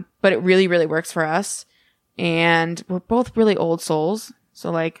 But it really, really works for us. And we're both really old souls. So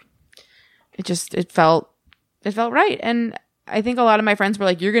like, it felt right. And I think a lot of my friends were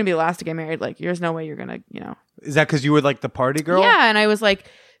like, you're going to be the last to get married. Like, there's no way you're going to, Is that because you were like the party girl? Yeah. And I was like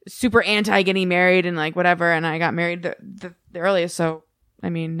super anti getting married and like whatever. And I got married the earliest. So, I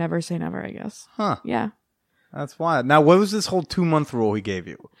mean, never say never, I guess. Huh. Yeah. That's wild. Now, what was this whole 2-month rule he gave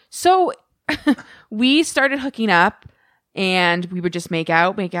you? So we started hooking up and we would just make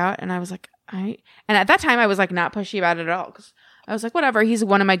out. And I was like, and at that time I was like not pushy about it at all. Because I was like, whatever, he's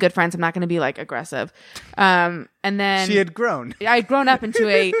one of my good friends. I'm not going to be like aggressive. And then she had grown. I had grown up into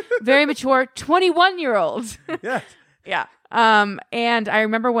a very mature 21-year-old. Yeah. Yeah. And I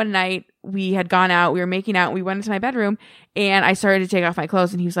remember one night we had gone out, we were making out, we went into my bedroom and I started to take off my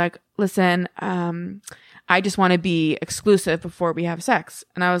clothes and he was like, listen, I just want to be exclusive before we have sex.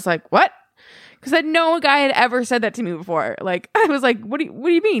 And I was like, what? Because no guy had ever said that to me before. Like, I was like, what do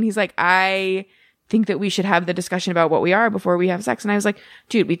you mean? He's like, I think that we should have the discussion about what we are before we have sex. And I was like,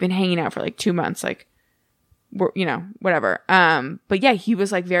 dude, we've been hanging out for like 2 months. Like, we're, whatever. But yeah, he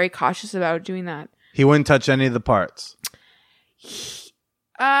was like very cautious about doing that. He wouldn't touch any of the parts.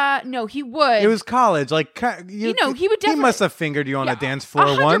 No, he would. It was college. Like, he would definitely. He must have fingered you on a dance floor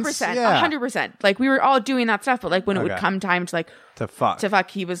 100%, once. 100%. Like, we were all doing that stuff, but like when it would come time to like to fuck,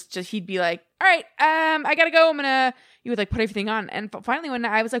 he'd be like, all right, I gotta go. You would like put everything on, and finally one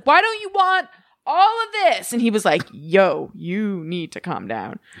night I was like, why don't you want all of this? And he was like, yo, you need to calm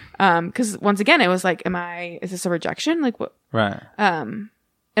down. Because once again, it was like, is this a rejection? Like what? Right. And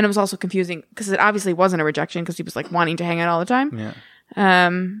it was also confusing because it obviously wasn't a rejection because he was like wanting to hang out all the time. Yeah.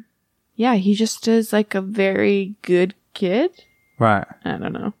 Yeah, he just is like a very good kid. Right. I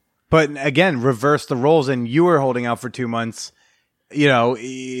don't know. But again, reverse the roles and you were holding out for 2 months.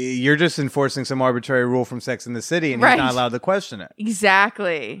 You're just enforcing some arbitrary rule from Sex and the City and he's not allowed to question it.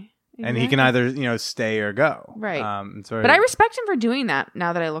 Exactly. And he can either, stay or go. Right. But I respect him for doing that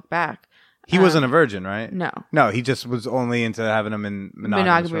now that I look back. He wasn't a virgin, right? No. No, he just was only into having them in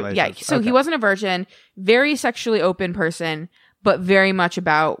monogamous relationships. Yeah, so he wasn't a virgin, very sexually open person, but very much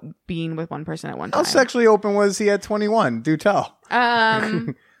about being with one person at one time. How sexually open was he at 21? Do tell.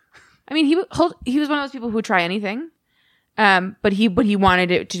 I mean, he was one of those people who would try anything, but he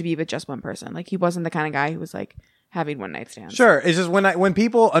wanted it to be with just one person. Like, he wasn't the kind of guy who was like having one night stands. Sure. It's just when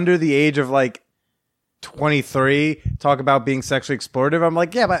people under the age of like 23 talk about being sexually explorative, I'm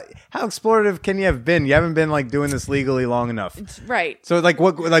like, yeah, but how explorative can you have been? You haven't been like doing this legally long enough. Right. So like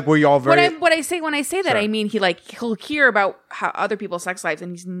what, like were you all very when I say that, I mean he'll hear about how other people's sex lives,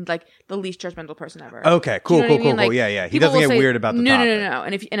 and he's like the least judgmental person ever. Okay, Do you know cool. what I mean? Like, Yeah. He people doesn't will get say, weird about the topic. No.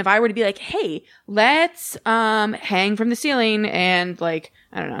 And if I were to be like, hey, let's hang from the ceiling and like,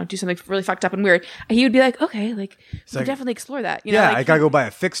 I don't know, do something really fucked up and weird, he would be like, okay, like we'll definitely explore that. You know, like, I gotta go by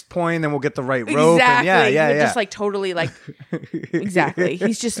a fixed point, then we'll get the right rope. Exactly. And He would just like totally like exactly.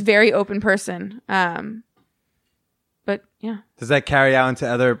 He's just a very open person. But yeah. Does that carry out into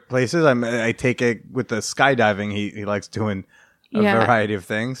other places? I take it with the skydiving. He likes doing a variety of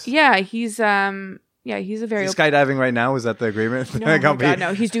things. Yeah, he's a very Is he skydiving right now? Was that the agreement? No, oh my God,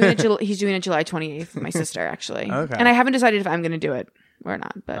 no. He's doing it. He's doing it July 28th with my sister, actually. Okay. And I haven't decided if I'm going to do it or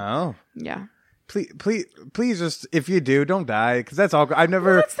not. But yeah. Please, just if you do, don't die, because that's all. I've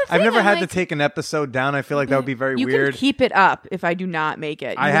never had to take an episode down. I feel like that would be very you weird. You can keep it up if I do not make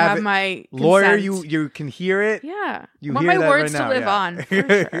it. You I have my lawyer. consent. You can hear it. Yeah. You want hear my that words right to now, live yeah. on. For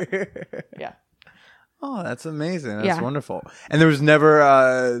sure. Yeah. Oh, that's amazing. That's wonderful. And there was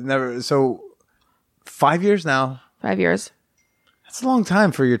never. So 5 years now. 5 years. That's a long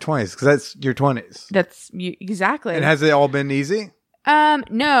time for your 20s, because that's your 20s. That's exactly. And has it all been easy?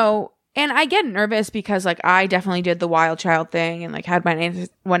 No. And I get nervous because like I definitely did the wild child thing and like had my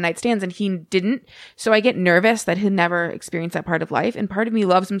one night stands and he didn't. So I get nervous that he'll never experience that part of life. And part of me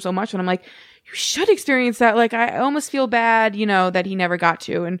loves him so much. And I'm like, you should experience that. Like I almost feel bad, that he never got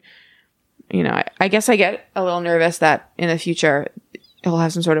to. And, I guess I get a little nervous that in the future he'll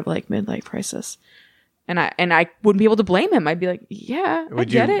have some sort of like midlife crisis. And I wouldn't be able to blame him. I'd be like, yeah, I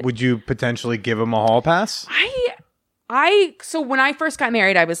get it. Would you potentially give him a hall pass? So when I first got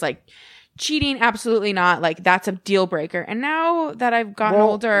married, I was like, cheating, absolutely not. Like that's a deal breaker. And now that I've gotten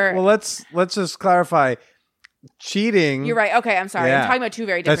older, well, let's just clarify. Cheating. You're right. Okay, I'm sorry. Yeah. I'm talking about two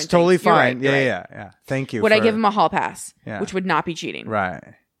very different That's totally things. You're fine. right, Yeah. Thank you. Would I give him a hall pass? Yeah. Which would not be cheating. Right.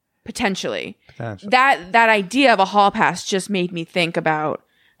 Potentially. That idea of a hall pass just made me think about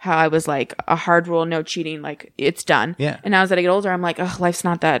how I was like a hard rule, no cheating, like it's done. Yeah. And now as I get older, I'm like, oh, life's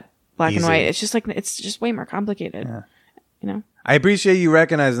not that black Easy. and white. It's just like it's just way more complicated. Yeah. I appreciate you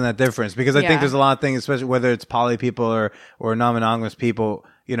recognizing that difference, because I think Yeah. there's a lot of things, especially whether it's poly people or non-monogamous people,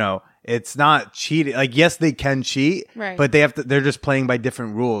 it's not cheating. Like, yes, they can cheat, Right. but they're just playing by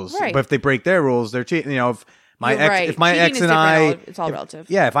different rules. Right. But if they break their rules, they're cheating. If my You're ex, right. if my Cheating ex is and different. It's all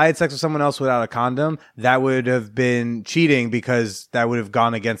relative. Yeah, if I had sex with someone else without a condom, that would have been cheating, because that would have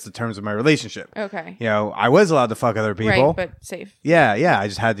gone against the terms of my relationship. Okay. I was allowed to fuck other people. Right, but safe. Yeah. I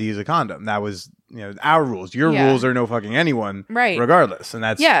just had to use a condom. That was, our rules. Your Yeah. rules are no fucking anyone. Right. Regardless. And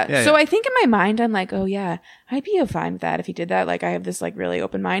that's, Yeah. So I think in my mind, I'm like, oh yeah, I'd be fine with that if he did that. Like I have this like really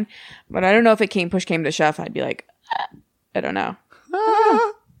open mind, but I don't know if push came to shove, I'd be like, I don't know.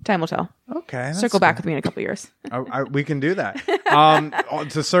 Time will tell. Okay. Circle back with me in a couple years. We can do that.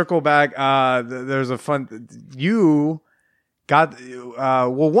 To circle back, there's a fun, you got,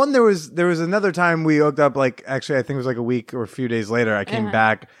 one, there was another time we hooked up, like, actually, I think it was like a week or a few days later, I came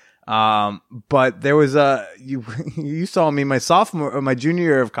back. But there was you saw me my junior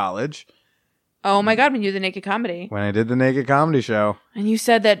year of college. Oh my God, when you did the naked comedy. When I did the naked comedy show. And you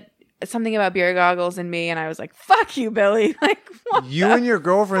said that something about beer goggles and me, and I was like, fuck you, Billy. Like, what You and your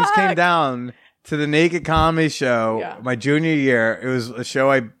girlfriends came down to the naked comedy show my junior year. It was a show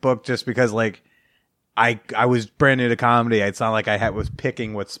I booked just because, like, I was brand new to comedy. It's not like I was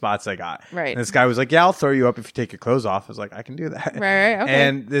picking what spots I got. Right. And this guy was like, yeah, I'll throw you up if you take your clothes off. I was like, I can do that. Right, okay.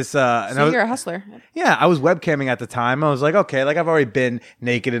 And this, So you're a hustler. Yeah, I was webcamming at the time. I was like, okay, like I've already been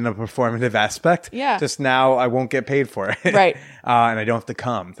naked in a performative aspect. Yeah. Just now I won't get paid for it. Right. And I don't have to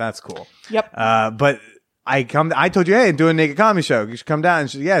come. That's cool. Yep. But I told you, hey, I'm doing a naked comedy show. You should come down. And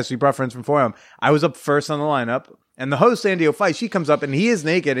so you brought friends from Forum. I was up first on the lineup. And the host, Andy O'Fight, she comes up and he is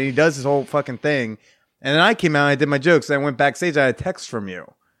naked and he does his whole fucking thing. And then I came out and I did my jokes. And I went backstage. I had a text from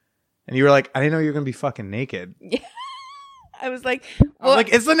you. And you were like, I didn't know you were going to be fucking naked. Yeah. I was like, I was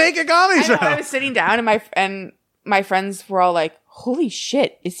like, it's the naked comedy show. I was sitting down and my friends were all like, holy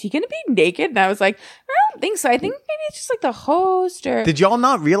shit, is he going to be naked? And I was like, I don't think so. I think maybe it's just like the host or. Did y'all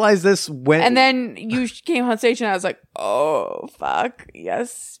not realize this when? And then you came on stage and I was like, oh, fuck.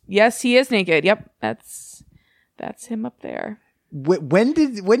 Yes, he is naked. Yep. That's him up there. When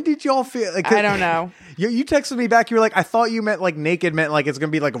did y'all feel like? I don't know. You texted me back. You were like, I thought you meant like naked meant like it's gonna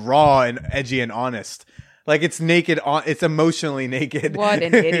be like raw and edgy and honest. Like it's naked. It's emotionally naked. What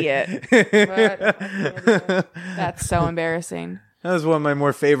an idiot! That's so embarrassing. That was one of my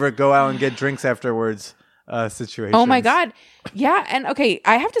more favorite go out and get drinks afterwards situations. Oh my God. Yeah. And okay,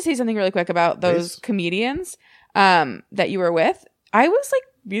 I have to say something really quick about those comedians that you were with. I was like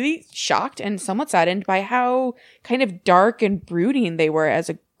really shocked and somewhat saddened by how kind of dark and brooding they were as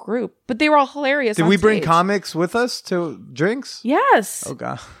a group, but they were all hilarious. Did on we bring stage. comics with us to drinks? Yes. Oh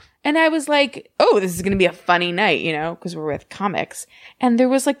God. And I was like, oh, this is going to be a funny night, you know, because we're with comics. And there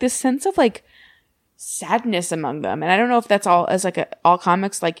was like this sense of like sadness among them. And I don't know if that's all as like all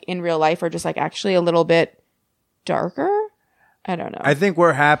comics like in real life or just like actually a little bit darker. I don't know. I think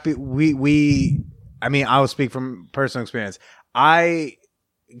we're happy. I mean, I will speak from personal experience. I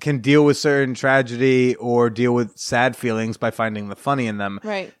can deal with certain tragedy or deal with sad feelings by finding the funny in them.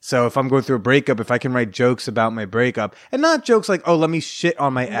 Right. So if I'm going through a breakup, if I can write jokes about my breakup and not jokes like, oh, let me shit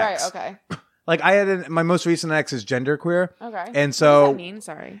on my ex. Right. Okay. Like I had my most recent ex is genderqueer. Okay. And so, what does that mean?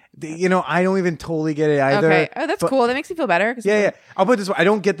 Sorry. You know, I don't even totally get it either. Okay. Oh, that's cool. That makes me feel better. Yeah. I'll put it this way. I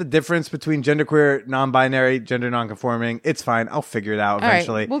don't get the difference between genderqueer, non-binary, gender non-conforming. It's fine. I'll figure it out eventually.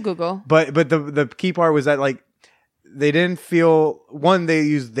 All right. We'll Google. But the key part was that like they didn't feel they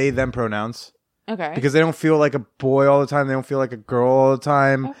use they them pronouns. Okay. Because they don't feel like a boy all the time. They don't feel like a girl all the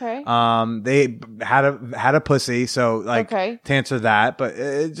time. Okay. They had a pussy, so like Okay. to answer that, but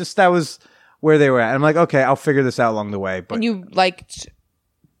it just that was where they were at. I'm like, okay, I'll figure this out along the way. But And you liked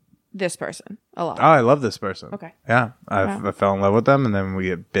this person a lot. oh, I love this person. Okay. Yeah, I fell in love with them, and then we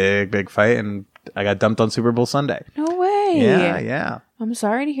had a big fight, and I got dumped on Super Bowl Sunday. No way. Yeah. I'm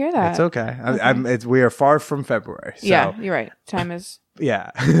sorry to hear that. It's okay. We are far from February. So, Yeah, you're right. Time is.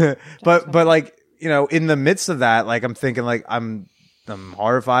 yeah. but like, you know, in the midst of that, like I'm thinking like I'm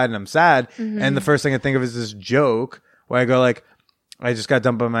horrified and I'm sad. Mm-hmm. And the first thing I think of is this joke where I go like, I just got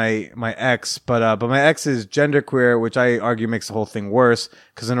dumped by my ex, but my ex is genderqueer, which I argue makes the whole thing worse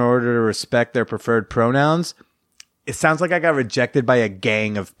because in order to respect their preferred pronouns, it sounds like I got rejected by a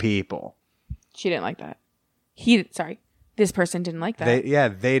gang of people. She didn't like that. This person didn't like that. They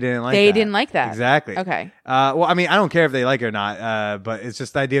didn't like that. They didn't like that. Exactly. Okay. Well, I mean, I don't care if they like it or not, but it's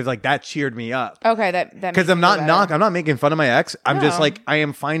just the idea of like that cheered me up. Okay, that Because I'm not I'm not making fun of my ex. I'm just No. like I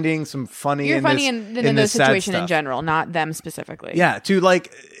am finding some funny. You're in funny this, in the this sad situation in stuff. general, not them specifically. Yeah, to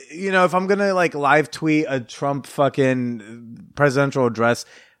like, you know, if I'm gonna like live tweet a Trump fucking presidential address,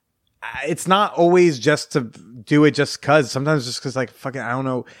 it's not always just to do it just cause. Sometimes just cause like fucking I don't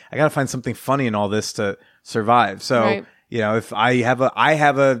know. I gotta find something funny in all this to survive. So. Right. You know, if I have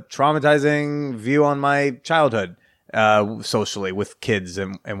a traumatizing view on my childhood, socially with kids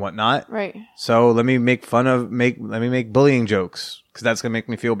and whatnot. Right. So let me make bullying jokes because that's gonna make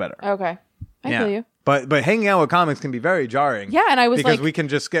me feel better. Okay. I feel you. But hanging out with comics can be very jarring. Yeah, and I was because like, we can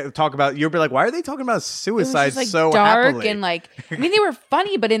just talk about. You'll be like, why are they talking about it was suicide just, like, so dark happily? and like, I mean, they were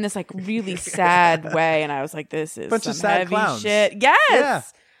funny, but in this like really sad way. And I was like, this is Bunch some of sad heavy clowns. shit. Yes. Yeah.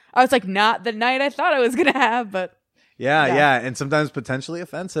 I was like, not the night I thought I was gonna have, but. Yeah, and sometimes potentially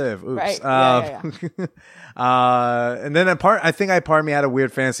offensive. Oops. Right. Yeah. And then part of me had a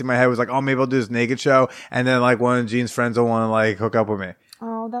weird fantasy in my head was like, oh, maybe I'll do this naked show, and then like one of Gene's friends will want to like hook up with me.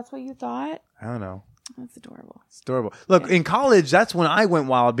 Oh, that's what you thought? I don't know. That's adorable. It's adorable. Look, in college, that's when I went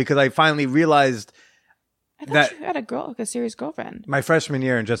wild because I finally realized I thought you had a serious girlfriend. my freshman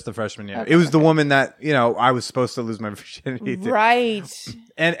year and just the freshman year. Okay, it was the woman that, you know, I was supposed to lose my virginity to. Right.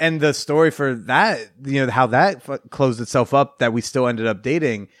 And the story for that, you know, how that closed itself up that we still ended up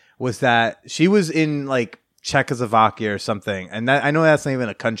dating was that she was in like Czechoslovakia or something. And that, I know that's not even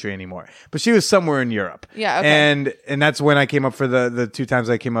a country anymore, but she was somewhere in Europe. Yeah. Okay. And that's when I came up for the 2 times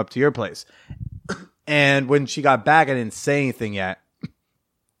I came up to your place. And when she got back, I didn't say anything yet.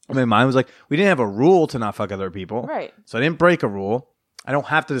 My mind was like, we didn't have a rule to not fuck other people. Right. So I didn't break a rule. I don't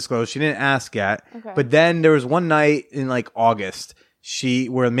have to disclose. She didn't ask yet. Okay. But then there was one night in like August,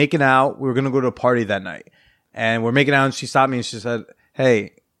 we're making out. We were going to go to a party that night. And we're making out and she stopped me and she said,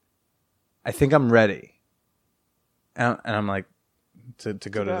 hey, I think I'm ready. And I'm like, to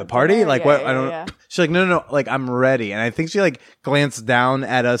go to the party? there? Like Yeah, what? yeah, I don't yeah. She's like, no, like I'm ready. And I think she like glanced down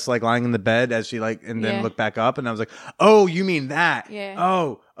at us like lying in the bed as she like, and then Yeah. looked back up and I was like, oh, you mean that? Yeah.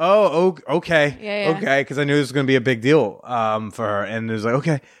 Oh, okay. Yeah. Okay. Cause I knew this was going to be a big deal, for her. And it was like,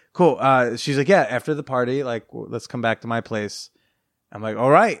 okay, cool. She's like, yeah, after the party, like, let's come back to my place. I'm like,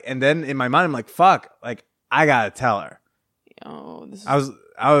 all right. And then in my mind, I'm like, fuck, like I gotta tell her. Oh, this is.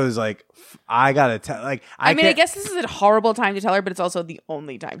 I was like, I gotta tell. Like, I can't- guess this is a horrible time to tell her, but it's also the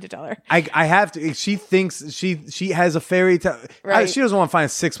only time to tell her. I have to. She thinks she has a fairy tale. Right. She doesn't want to find it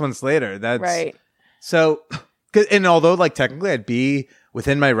 6 months later. That's Right. So, and although like technically I'd be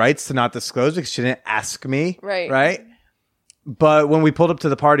within my rights to not disclose because she didn't ask me. Right. But when we pulled up to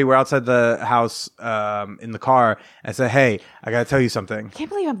the party, we're outside the house in the car. I said, "Hey, I gotta tell you something." I can't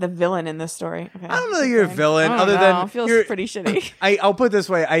believe I'm the villain in this story. Okay. I don't know that you're a villain, I don't other know. than It feels you're- pretty shitty. I'll put it this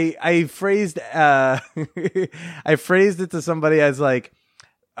way. I phrased I phrased it to somebody as like,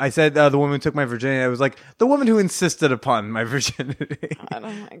 I said the woman who took my virginity. I was like, the woman who insisted upon my virginity. Oh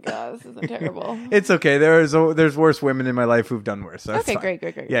my god, this isn't terrible. It's okay. There's worse women in my life who've done worse. So Okay, it's fine.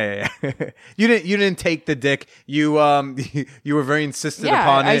 great. Yeah. You didn't take the dick. You you were very insistent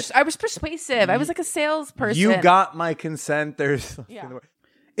upon it. I was persuasive. I was like a salesperson. You got my consent. Yeah.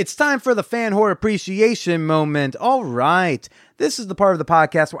 It's time for the fan whore appreciation moment. All right. This is the part of the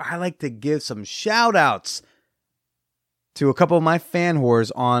podcast where I like to give some shout outs to a couple of my fan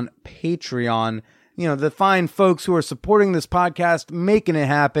whores on Patreon. You know, the fine folks who are supporting this podcast, making it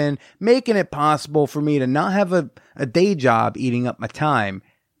happen, making it possible for me to not have a day job eating up my time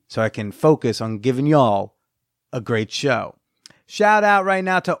so I can focus on giving y'all a great show. Shout out right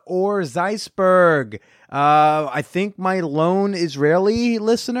now to Or Zeisberg. I think my lone Israeli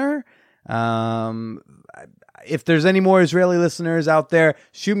listener. If there's any more Israeli listeners out there,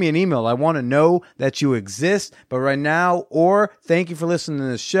 shoot me an email. I want to know that you exist. But right now, Or, thank you for listening to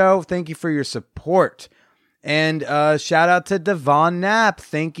the show. Thank you for your support. And shout out to Devon Knapp.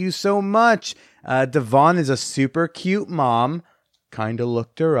 Thank you so much. Devon is a super cute mom. Kind of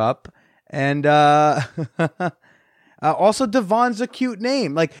looked her up. And also, Devon's a cute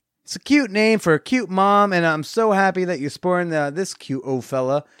name. Like, it's a cute name for a cute mom. And I'm so happy that you're supporting this cute old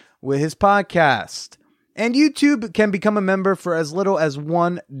fella with his podcast. And YouTube can become a member for as little as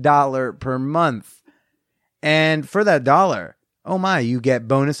 $1 per month. And for that $1, oh my, you get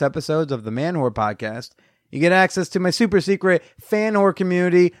bonus episodes of the Man Whore podcast. You get access to my super secret fan whore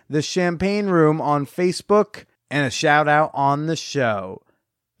community, the Champagne Room on Facebook, and a shout out on the show.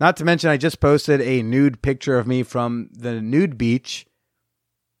 Not to mention, I just posted a nude picture of me from the nude beach.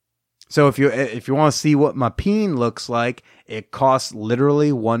 So if you want to see what my peen looks like, it costs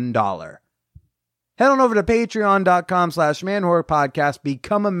literally $1. Head on over to patreon.com/manwhorepodcast.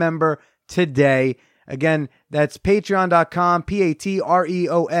 Become a member today. Again, that's patreon.com,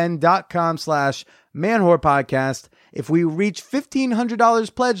 patreon.com/manwhorepodcast. If we reach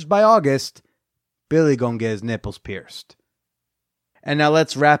 $1,500 pledged by August, Billy gonna get his nipples pierced. And now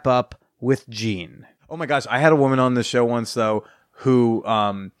let's wrap up with Jean. Oh my gosh, I had a woman on the show once, though, who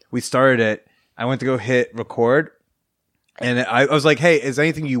we started it. I went to go hit record, and I was like, hey, is there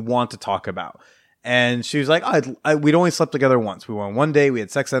anything you want to talk about? And she was like, we'd only slept together once. We went one day. We had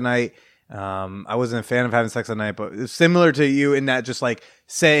sex that night. I wasn't a fan of having sex that night, but it's similar to you in that just like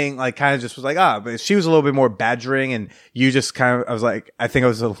saying, like, kind of just was like, but she was a little bit more badgering, and you just kind of, I was like, I think I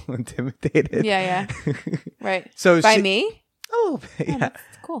was a little intimidated. Yeah. Right. So by me? Oh, yeah. That's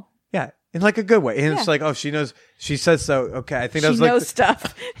cool. Yeah. In like a good way. And Yeah. it's like, oh, she knows, she says so. Okay. I think that She was like, knows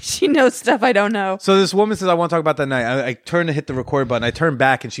stuff. She knows stuff I don't know. so this woman says, I want to talk about that night. I turn to hit the record button. I turn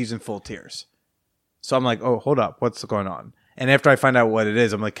back and she's in full tears. So I'm like, oh, hold up. What's going on? And after I find out what it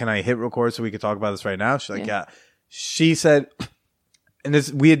is, I'm like, can I hit record so we could talk about this right now? She's like, yeah. She said, and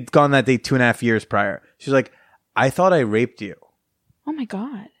we had gone that date 2.5 years prior. She's like, I thought I raped you. Oh my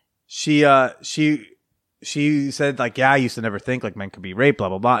God. She said, like, yeah, I used to never think like men could be raped, blah,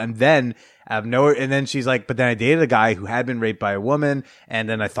 blah, blah. And then and then she's like, but then I dated a guy who had been raped by a woman. And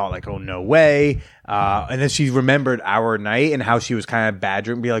then I thought like, oh, no way. And then she remembered our night and how she was kind of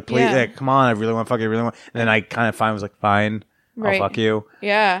badgering, be like, please, like, come on, I really want to fuck you, I really want. And then I kind of was like, fine, I'll fuck you.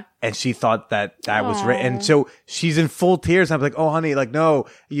 Yeah. And she thought that was right. And so she's in full tears. And I'm like, oh, honey, like, no,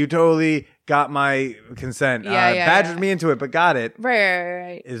 you totally got my consent. Badgered me into it, but got it.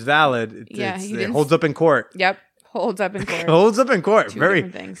 Right. Is valid. It holds up in court. Yep. Holds up in court. Holds up in court. Two Very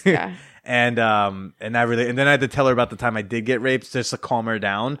different things. Yeah. And that really, and then I had to tell her about the time I did get raped just to calm her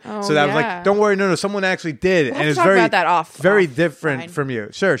down. Oh, so that was like, don't worry, no, someone actually did, We'll and it's talk very about that very off different fine. from you.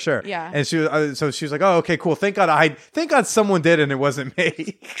 Sure. Yeah. And she was, so she was like, oh, okay, cool. Thank God someone did, and it wasn't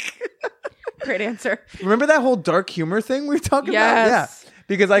me. Great answer. Remember that whole dark humor thing we were talking about? Yeah.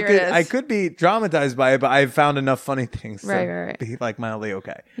 Because I could be dramatized by it, but I found enough funny things to be like mildly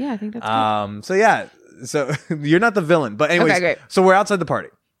okay. Yeah, I think that's good. So yeah, so you're not the villain, but anyways, Okay, great. So we're outside the party,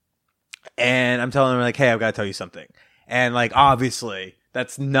 and I'm telling her like, hey, I've got to tell you something, and like obviously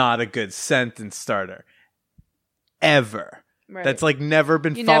that's not a good sentence starter, ever. Right. That's like never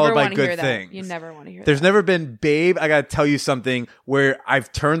been You followed never by wanna good hear that. things. You never want to hear There's that. never been, babe, I got to tell you something where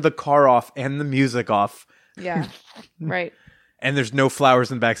I've turned the car off and the music off. Yeah. Right. And there's no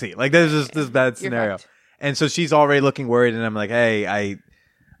flowers in the backseat. Like there's just this bad You're scenario. fucked. And so she's already looking worried, and I'm like, hey,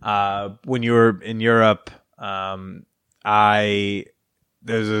 when you were in Europe, there's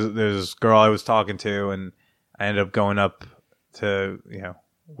this girl I was talking to, and I ended up going up to,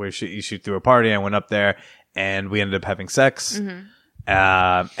 where she threw a party. I went up there, and we ended up having sex. Mm-hmm.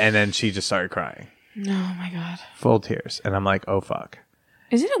 And then she just started crying. Oh my God. Full tears. And I'm like, oh fuck.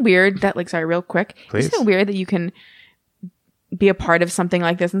 Isn't it weird that, like, sorry, real quick. Please. Isn't it weird that you can be a part of something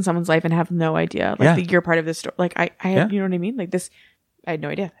like this in someone's life and have no idea. Like that you're part of this story. Like I had, you know what I mean? Like this, I had no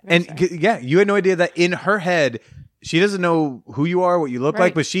idea. And you had no idea that in her head, she doesn't know who you are, what you look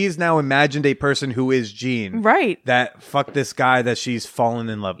like, but she's now imagined a person who is Jean. Right. That fucked this guy that she's fallen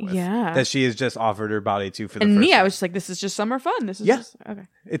in love with. Yeah. That she has just offered her body to for the first And me, time. I was just like, this is just summer fun. This is just, okay.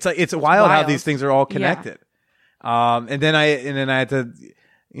 It's wild how these things are all connected. And then I had to,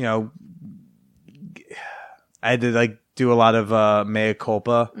 you know, I had to like do a lot of mea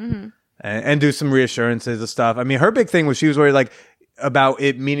culpa and do some reassurances and stuff. I mean, her big thing was she was worried like about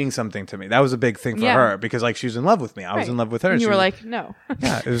it meaning something to me. That was a big thing for her because like she was in love with me. I was in love with her. And you were was, like, no.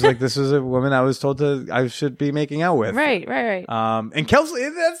 It was like this was a woman I was told I should be making out with. Right. And Kelsey,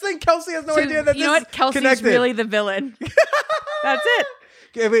 that's the thing. Kelsey has no idea that you know what? Kelsey's connected. Really the villain. That's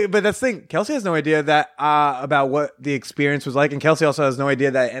it. But that's the thing. Kelsey has no idea that about what the experience was like, and Kelsey also has no idea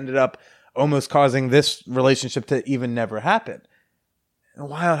that it ended up almost causing this relationship to even never happen.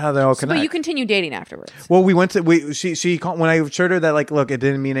 Wild how they all connect. But you continue dating afterwards. Well, we went to she called, when I assured her that like, look, it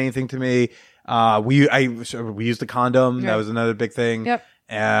didn't mean anything to me. We used a condom. That was another big thing. Yep.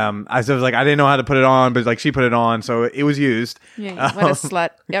 I was like, I didn't know how to put it on, but like she put it on, so it was used. Yeah, what a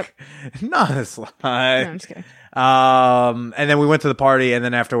slut. Yep. Not a slut. No, I'm just kidding. And then we went to the party, and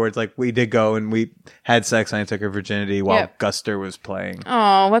then afterwards, like we did go and we had sex, and I took her virginity while Guster was playing.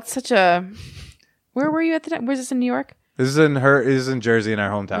 Oh, what's such a? Where were you at the time? Was this in New York? This is in Jersey, in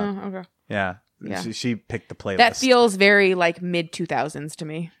our hometown. Oh, okay. Yeah. She picked the playlist. That feels very like mid 2000s to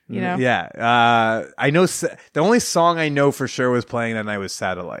me. You know? Yeah. I know the only song I know for sure was playing that night was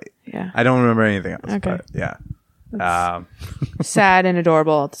Satellite. Yeah. I don't remember anything else. Okay. But yeah. Sad and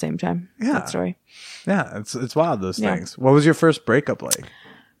adorable at the same time. Yeah. That story. Yeah. It's wild, those things. What was your first breakup like?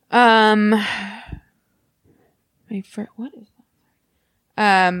 My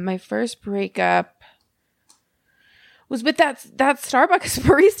first breakup was with that Starbucks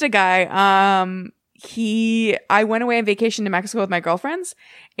barista guy. I went away on vacation to Mexico with my girlfriends,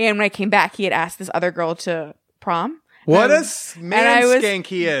 and when I came back, he had asked this other girl to prom. What a man skank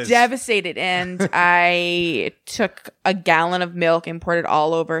he is. Devastated, and I took a gallon of milk and poured it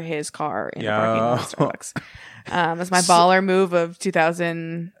all over his car in the parking lot of Starbucks. It was my baller move of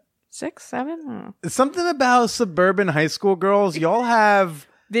 2006, 7? I don't know. Something about suburban high school girls. Y'all have...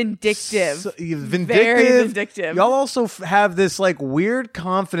 Vindictive. Vindictive. Very vindictive. Y'all also have this like weird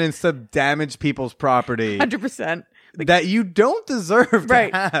confidence to damage people's property. 100%. That you don't deserve to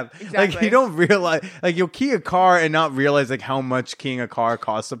have. Exactly. Like you don't realize, like you'll key a car and not realize like how much keying a car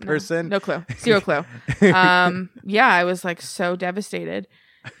costs a person. No clue. Zero clue. I was like so devastated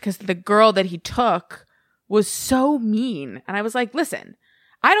because the girl that he took was so mean. And I was like, listen,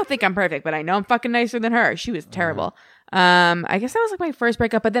 I don't think I'm perfect, but I know I'm fucking nicer than her. She was terrible. I guess that was like my first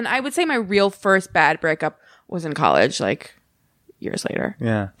breakup, but then I would say my real first bad breakup was in college, like years later.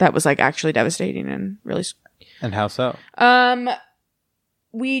 Yeah. That was like actually devastating and really. And how so?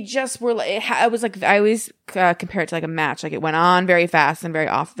 We just were like, I was like, I always compare it to like a match. Like it went on very fast and very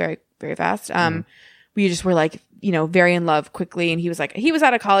off very, very fast. We just were like, you know, very in love quickly. And he was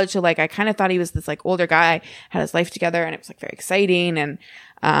out of college. So like, I kind of thought he was this like older guy, had his life together, and it was like very exciting.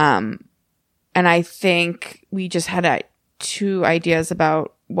 And I think we just had two ideas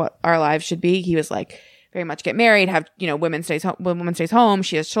about what our lives should be. He was like, very much get married, have, you know, woman stays home,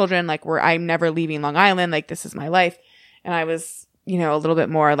 she has children, like I'm never leaving Long Island, like this is my life. And I was, you know, a little bit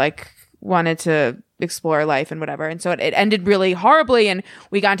more like wanted to explore life and whatever. And so it ended really horribly. And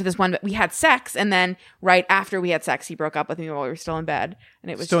we got into this one, but we had sex. And then right after we had sex, he broke up with me while we were still in bed. And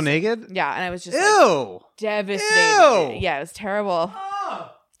it was still just, naked? Yeah. And I was just ew, like, devastated. Ew. Yeah, it was terrible.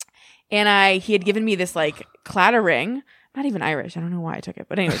 And he had given me this like clatter ring. Not even Irish. I don't know why I took it.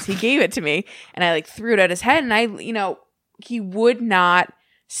 But anyways, he gave it to me and I like threw it at his head, and he would not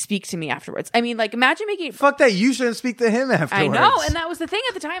speak to me afterwards. I mean, like imagine making... Fuck that. You shouldn't speak to him afterwards. I know. And that was the thing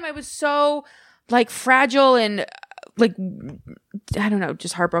at the time. I was so like fragile and like, I don't know,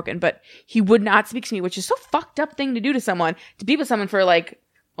 just heartbroken. But he would not speak to me, which is so fucked up thing to do to someone, to be with someone for like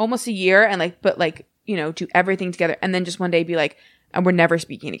almost a year and like, but like, you know, do everything together. And then just one day be like, and we're never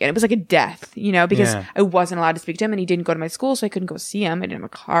speaking again. It was like a death, you know, because I wasn't allowed to speak to him, and he didn't go to my school, so I couldn't go see him. I didn't have a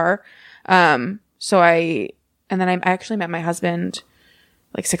car. I actually met my husband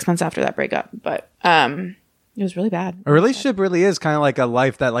like 6 months after that breakup, but it was really bad. A relationship really is kind of like a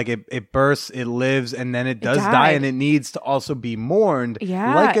life that like it bursts, it lives, and then it does die, and it needs to also be mourned.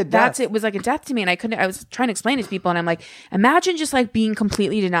 Yeah, like a death. It was like a death to me, and I was trying to explain it to people, and I'm like, imagine just like being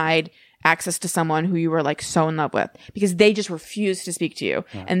completely denied access to someone who you were like so in love with because they just refused to speak to you,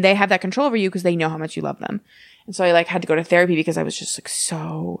 and they have that control over you because they know how much you love them. And so I like had to go to therapy because I was just like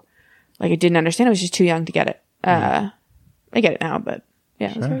so like I didn't understand. I was just too young to get it. I get it now, but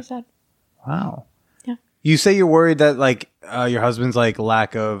yeah, it was Sure. very sad. Wow. Yeah. You say you're worried that like your husband's like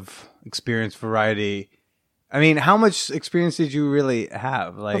lack of experience, variety. I mean, how much experience did you really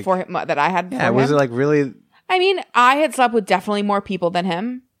have? Like Before him, that I had before yeah, was him? it like really? I mean, I had slept with definitely more people than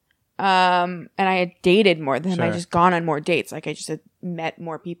him. And I had dated more than him. I Sure. just gone on more dates. Like I just had met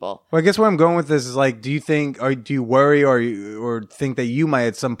more people. Well, I guess where I'm going with this is like, do you think, or do you worry, or think that you might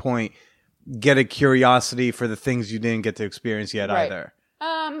at some point get a curiosity for the things you didn't get to experience yet Right. either?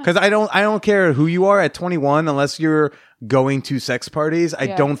 Because I don't care who you are at 21, unless you're going to sex parties. I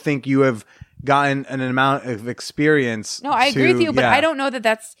Yeah. don't think you have gotten an amount of experience. No, I agree with you, but yeah. I don't know that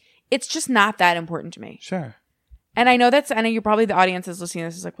it's just not that important to me. Sure. And I know you're probably the audience is listening to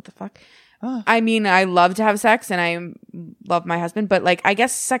this is like, what the fuck? Huh. I mean, I love to have sex and I love my husband, but like, I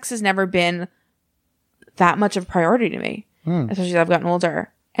guess sex has never been that much of a priority to me, especially as I've gotten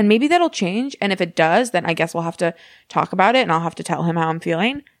older. And maybe that'll change. And if it does, then I guess we'll have to talk about it and I'll have to tell him how I'm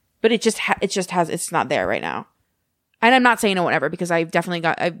feeling. But it's not there right now. And I'm not saying it won't ever, because I've definitely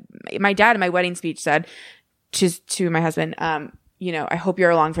my dad in my wedding speech said to my husband, you know, I hope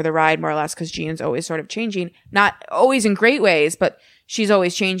you're along for the ride, more or less, because Jean's always sort of changing, not always in great ways, but she's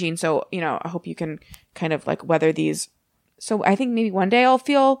always changing. So, you know, I hope you can kind of like weather these. So I think maybe one day I'll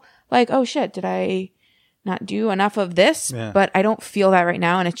feel like, oh shit, did I not do enough of this? Yeah. But I don't feel that right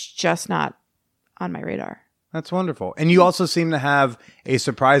now. And it's just not on my radar. That's wonderful. And you also seem to have a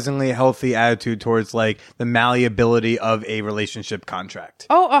surprisingly healthy attitude towards like the malleability of a relationship contract.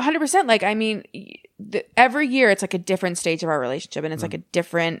 Oh, 100%. Like, I mean, every year it's like a different stage of our relationship, and it's like a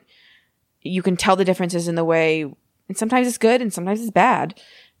different, you can tell the differences in the way, and sometimes it's good and sometimes it's bad.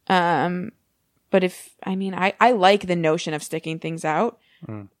 But I like the notion of sticking things out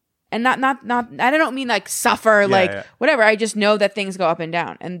and not, I don't mean like suffer, whatever. I just know that things go up and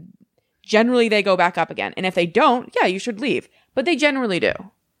down, and generally they go back up again. And if they don't, yeah, you should leave, but they generally do.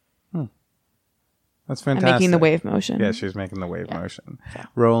 That's fantastic. I'm making the wave motion. Yeah, she's making the wave motion.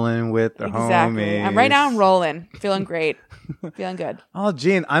 Rolling with the Exactly. homies. Right now I'm rolling. Feeling great. Feeling good. Oh,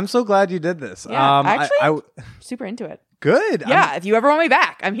 Jean, I'm so glad you did this. Yeah, actually, super into it. Good. Yeah, if you ever want me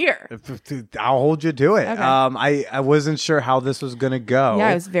back, I'm here. I'll hold you to it. Okay. I wasn't sure how this was going to go. Yeah,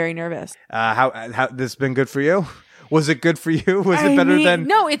 I was very nervous. How this been good for you? Was it good for you? Was it better than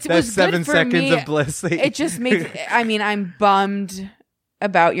no? It that was 7 good for seconds me. of bliss? It just makes. I mean, I'm bummed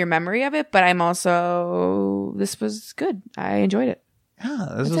about your memory of it, but I'm also. This was good. I enjoyed it.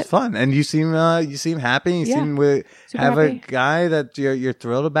 Yeah, this was fun, and you seem happy. You seem have a happy. guy that you're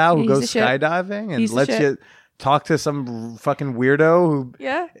thrilled about who He's goes the shit. skydiving and He's the lets shit. you talk to some fucking weirdo who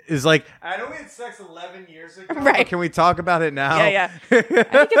Yeah. is like, I know we had sex 11 years ago. Right. But can we talk about it now? Yeah. I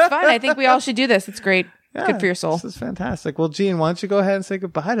think it's fun. I think we all should do this. It's great. Yeah, Good for your soul. This is fantastic. Well, Jean, why don't you go ahead and say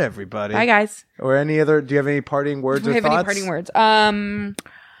goodbye to everybody? Bye, guys. Or any other? Do you have any parting words Do or we have thoughts? any parting words?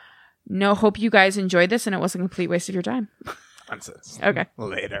 No. Hope you guys enjoyed this, and it wasn't a complete waste of your time. Nonsense. Okay.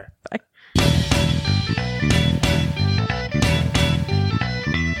 Later. Bye.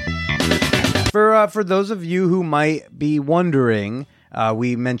 For those of you who might be wondering,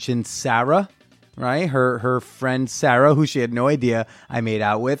 we mentioned Sarah, right? Her friend Sarah, who she had no idea I made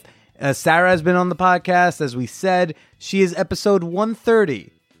out with. Sarah has been on the podcast, as we said. She is episode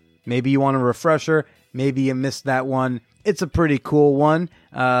 130. Maybe you want a refresher. Maybe you missed that one. It's a pretty cool one.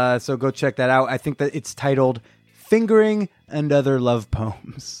 So go check that out. I think that it's titled Fingering and Other Love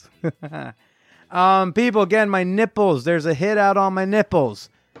Poems. People, again, my nipples. There's a hit out on my nipples.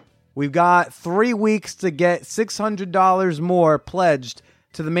 We've got 3 weeks to get $600 more pledged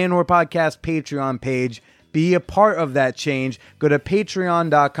to the Man Whore Podcast Patreon page. Be a part of that change. Go to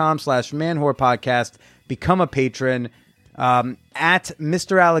patreon.com/Man Whore Podcast. Become a patron. At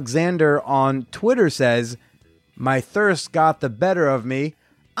Mr. Alexander on Twitter says, my thirst got the better of me.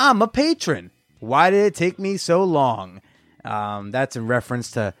 I'm a patron. Why did it take me so long? That's in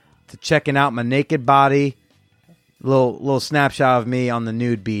reference to checking out my naked body. Little snapshot of me on the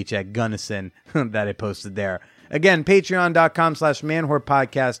nude beach at Gunnison that I posted there. Again, patreon.com/Man Whore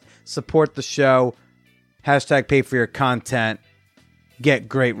Podcast. Support the show. Hashtag pay for your content. Get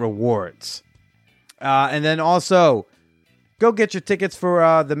great rewards. And then also, go get your tickets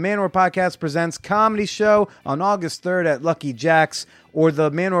for the Man Whore Podcast Presents Comedy Show on August 3rd at Lucky Jack's, or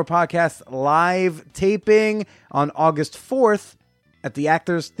the Man Whore Podcast live taping on August 4th at the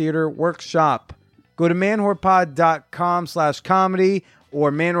Actors Theater Workshop. Go to manwhorepod.com/comedy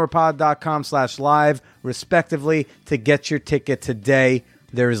or manwhorepod.com/live, respectively, to get your ticket today.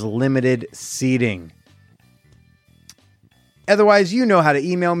 There is limited seating. Otherwise, you know how to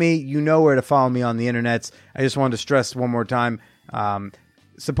email me. You know where to follow me on the internets. I just wanted to stress one more time.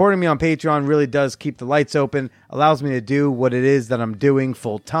 supporting me on Patreon really does keep the lights open, allows me to do what it is that I'm doing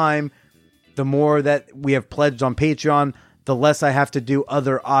full time. The more that we have pledged on Patreon, the less I have to do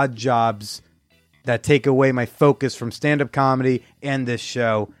other odd jobs that take away my focus from stand-up comedy and this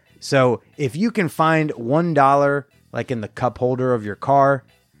show. So if you can find $1, like in the cup holder of your car,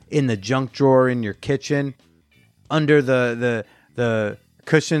 in the junk drawer in your kitchen, under the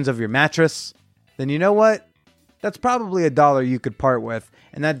cushions of your mattress, then you know what? That's probably $1 you could part with,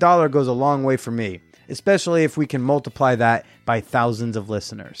 and that dollar goes a long way for me, especially if we can multiply that by thousands of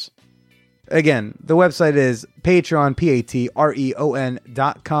listeners. Again, the website is Patreon,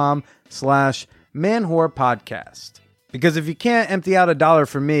 patreon.com/manwhorepodcast. Because if you can't empty out $1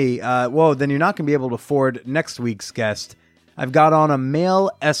 for me, then you're not going to be able to afford next week's guest. I've got on a male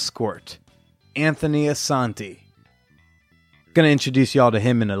escort, Anthony Asante. Going to introduce y'all to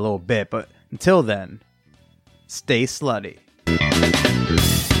him in a little bit, but until then, stay slutty.